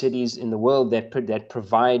humanitarian cities in the world that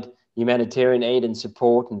provide humanitarian aid and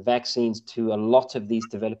support and vaccines to a lot of these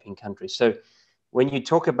developing countries. So when you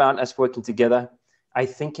talk about us working together, I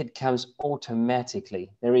think it comes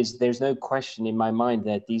automatically. There's no question in my mind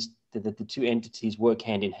that the two entities work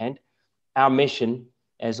hand in hand. Our mission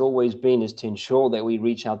has always been, is to ensure that we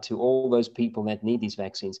reach out to all those people that need these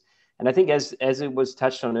vaccines. And I think as it was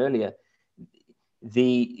touched on earlier,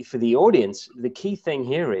 for the audience, the key thing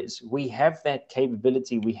here is we have that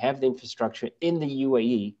capability, we have the infrastructure in the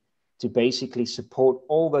UAE to basically support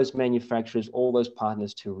all those manufacturers, all those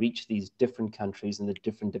partners to reach these different countries and the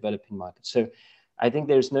different developing markets. So I think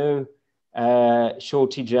there's no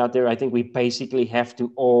shortage out there. I think we basically have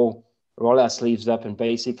to all roll our sleeves up and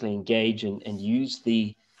basically engage and use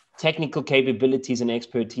the technical capabilities and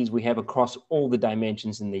expertise we have across all the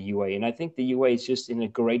dimensions in the UAE. And I think the UAE is just in a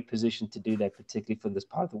great position to do that, particularly for this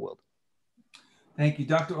part of the world. Thank you.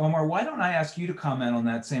 Dr. Omar, why don't I ask you to comment on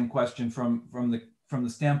that same question from the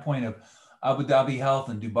standpoint of Abu Dhabi Health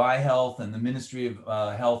and Dubai Health and the Ministry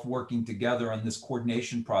of Health working together on this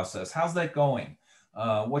coordination process. How's that going?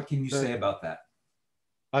 What can you say about that?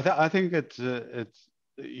 I think it's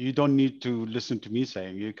you don't need to listen to me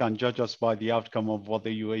saying. You can judge us by the outcome of what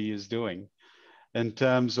the UAE is doing in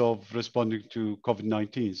terms of responding to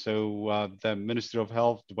COVID-19. So the Ministry of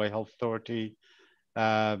Health, Dubai Health Authority,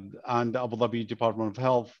 and Abu Dhabi Department of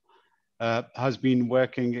Health has been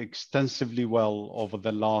working extensively well over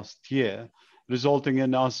the last year, resulting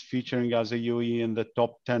in us featuring as a UAE in the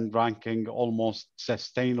top 10 ranking almost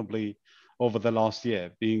sustainably over the last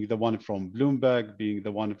year, being the one from Bloomberg, being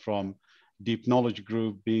the one from Deep Knowledge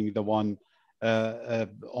Group, being the one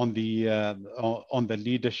on the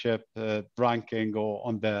leadership ranking or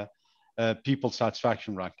on the people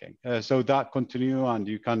satisfaction ranking. So that continue, and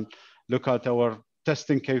you can look at our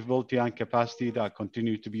testing capability and capacity that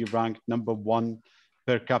continue to be ranked #1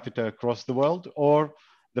 per capita across the world, or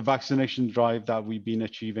the vaccination drive that we've been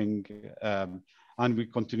achieving, and we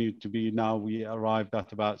continue to be now. We arrived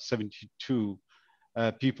at about 72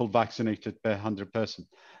 people vaccinated per 100 person.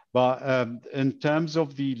 But in terms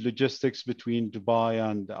of the logistics between Dubai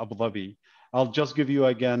and Abu Dhabi, I'll just give you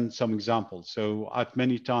again some examples. So at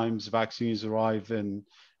many times vaccines arrive in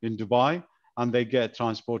Dubai and they get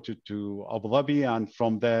transported to Abu Dhabi and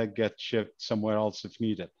from there get shipped somewhere else if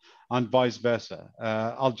needed, and vice versa.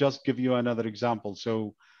 I'll just give you another example.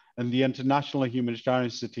 So in the International Humanitarian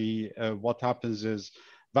City, what happens is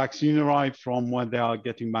vaccine arrive from when they are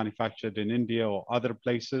getting manufactured in India or other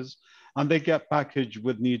places, and they get packaged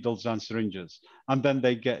with needles and syringes, and then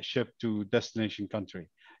they get shipped to destination country.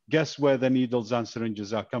 Guess where the needles and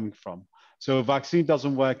syringes are coming from? So a vaccine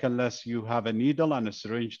doesn't work unless you have a needle and a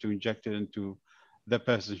syringe to inject it into the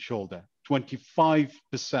person's shoulder.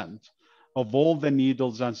 25% of all the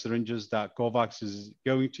needles and syringes that COVAX is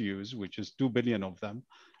going to use, which is 2 billion of them,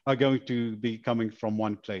 are going to be coming from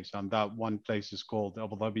one place, and that one place is called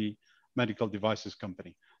Abu Dhabi Medical Devices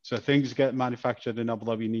Company. So things get manufactured in Abu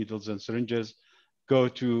Dhabi, needles and syringes, go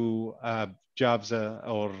to JAVSA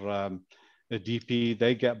or a DP,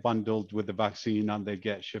 they get bundled with the vaccine and they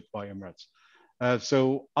get shipped by Emirates.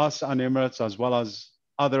 So us and Emirates, as well as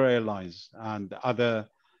other airlines and other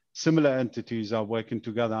similar entities, are working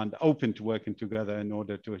together and open to working together in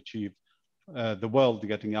order to achieve the world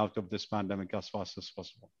getting out of this pandemic as fast as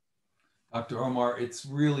possible. Dr. Omar, it's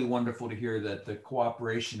really wonderful to hear that the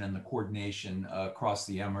cooperation and the coordination across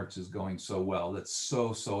the Emirates is going so well. That's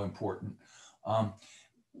so, so important.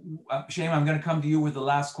 Shaima, I'm going to come to you with the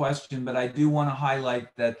last question, but I do want to highlight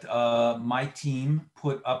that my team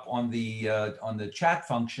put up on the chat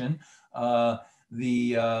function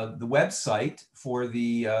the website for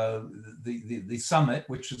the summit,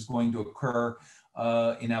 which is going to occur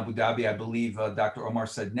in Abu Dhabi, I believe Dr. Omar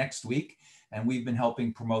said next week. And we've been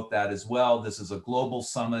helping promote that as well. This is a global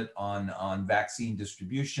summit on vaccine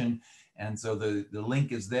distribution. And so the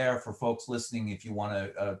link is there for folks listening if you want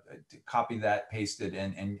to copy that, paste it,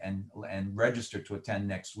 and register to attend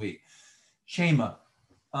next week. Shaima,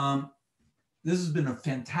 this has been a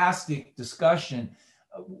fantastic discussion,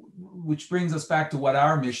 which brings us back to what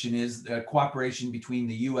our mission is, cooperation between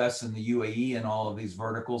the US and the UAE and all of these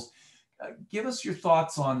verticals. Give us your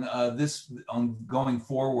thoughts on on going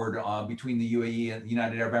forward between the UAE and the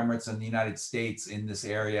United Arab Emirates and the United States in this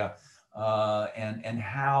area, and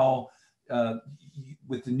how,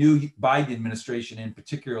 with the new Biden administration in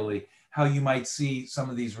particularly, how you might see some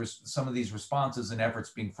of these responses and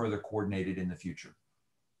efforts being further coordinated in the future.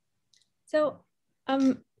 So,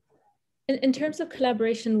 in terms of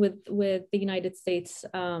collaboration with the United States,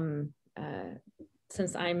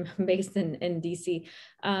 since I'm based in DC,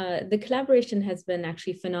 the collaboration has been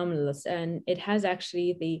actually phenomenal, and it has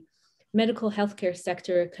actually the medical healthcare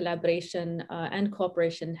sector collaboration and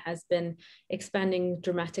cooperation has been expanding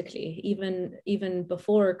dramatically, even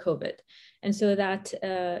before COVID. And so that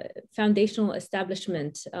foundational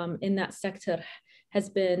establishment in that sector has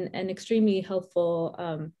been an extremely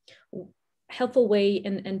helpful helpful way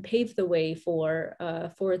and pave the way for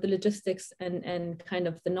the logistics and kind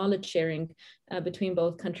of the knowledge sharing between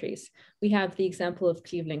both countries. We have the example of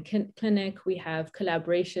Cleveland Clinic. We have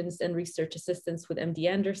collaborations and research assistance with MD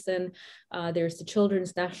Anderson. There's the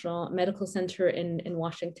Children's National Medical Center in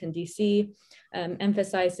Washington, D.C.,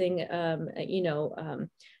 emphasizing,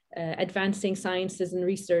 advancing sciences and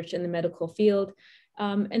research in the medical field.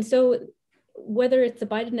 And so whether it's the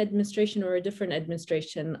Biden administration or a different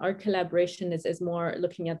administration, our collaboration is more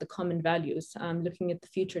looking at the common values, looking at the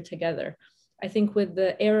future together. I think with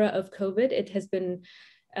the era of COVID, it has been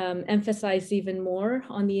emphasized even more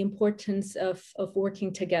on the importance of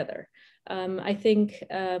working together. I think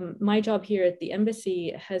my job here at the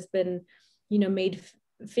embassy has been, made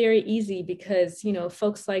very easy because,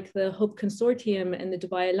 folks like the Hope Consortium and the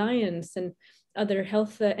Dubai Alliance and other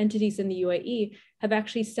health entities in the UAE have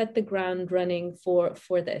actually set the ground running for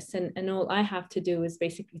this. And all I have to do is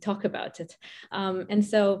basically talk about it. And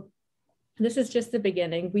so this is just the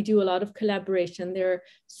beginning. We do a lot of collaboration. There are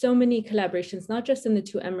so many collaborations, not just in the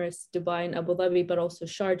two Emirates, Dubai and Abu Dhabi, but also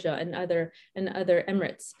Sharjah and other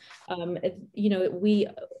Emirates.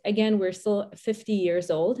 We're still 50 years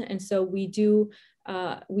old. And so we do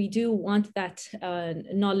want that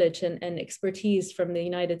knowledge and expertise from the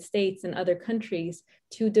United States and other countries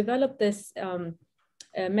to develop this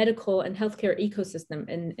medical and healthcare ecosystem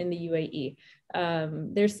in the UAE.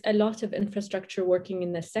 There's a lot of infrastructure working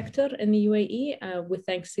in the sector in the UAE with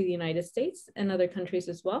thanks to the United States and other countries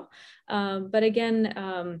as well. But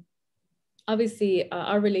again, obviously,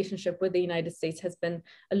 our relationship with the United States has been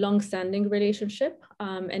a long-standing relationship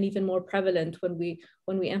and even more prevalent when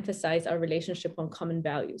we emphasize our relationship on common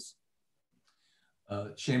values.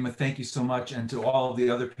 Shaima, thank you so much. And to all of the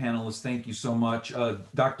other panelists, thank you so much.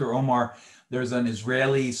 Dr. Omar, there's an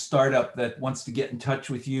Israeli startup that wants to get in touch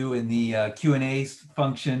with you in the Q&A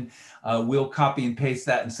function. We'll copy and paste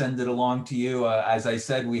that and send it along to you. As I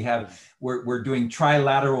said, we're doing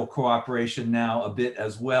trilateral cooperation now a bit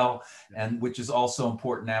as well, and which is also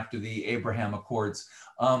important after the Abraham Accords.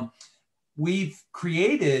 We've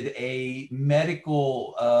created a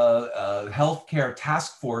medical healthcare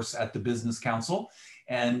task force at the Business Council,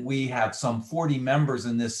 and we have some 40 members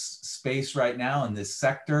in this space right now in this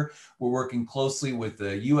sector. We're working closely with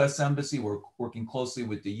the US Embassy, we're working closely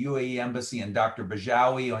with the UAE Embassy and Dr.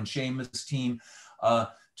 Bajawi on Shaima's team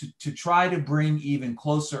to try to bring even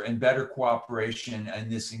closer and better cooperation in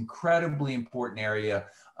this incredibly important area,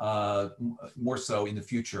 more so in the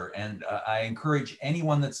future. And I encourage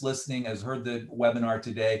anyone that's listening, has heard the webinar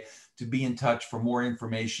today, to be in touch for more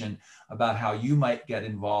information about how you might get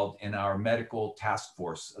involved in our medical task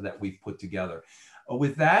force that we've put together.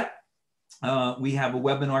 With that, we have a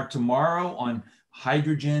webinar tomorrow on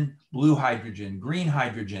hydrogen, blue hydrogen, green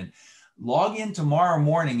hydrogen. Log in tomorrow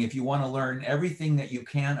morning if you want to learn everything that you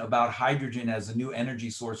can about hydrogen as a new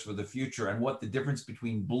energy source for the future and what the difference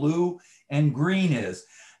between blue and green is.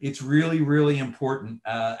 It's really, really important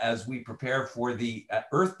as we prepare for the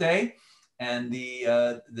Earth Day and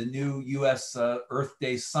the new US Earth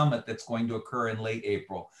Day Summit that's going to occur in late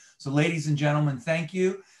April. So ladies and gentlemen, thank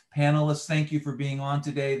you. Panelists, thank you for being on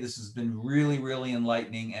today. This has been really, really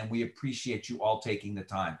enlightening, and we appreciate you all taking the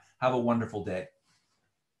time. Have a wonderful day.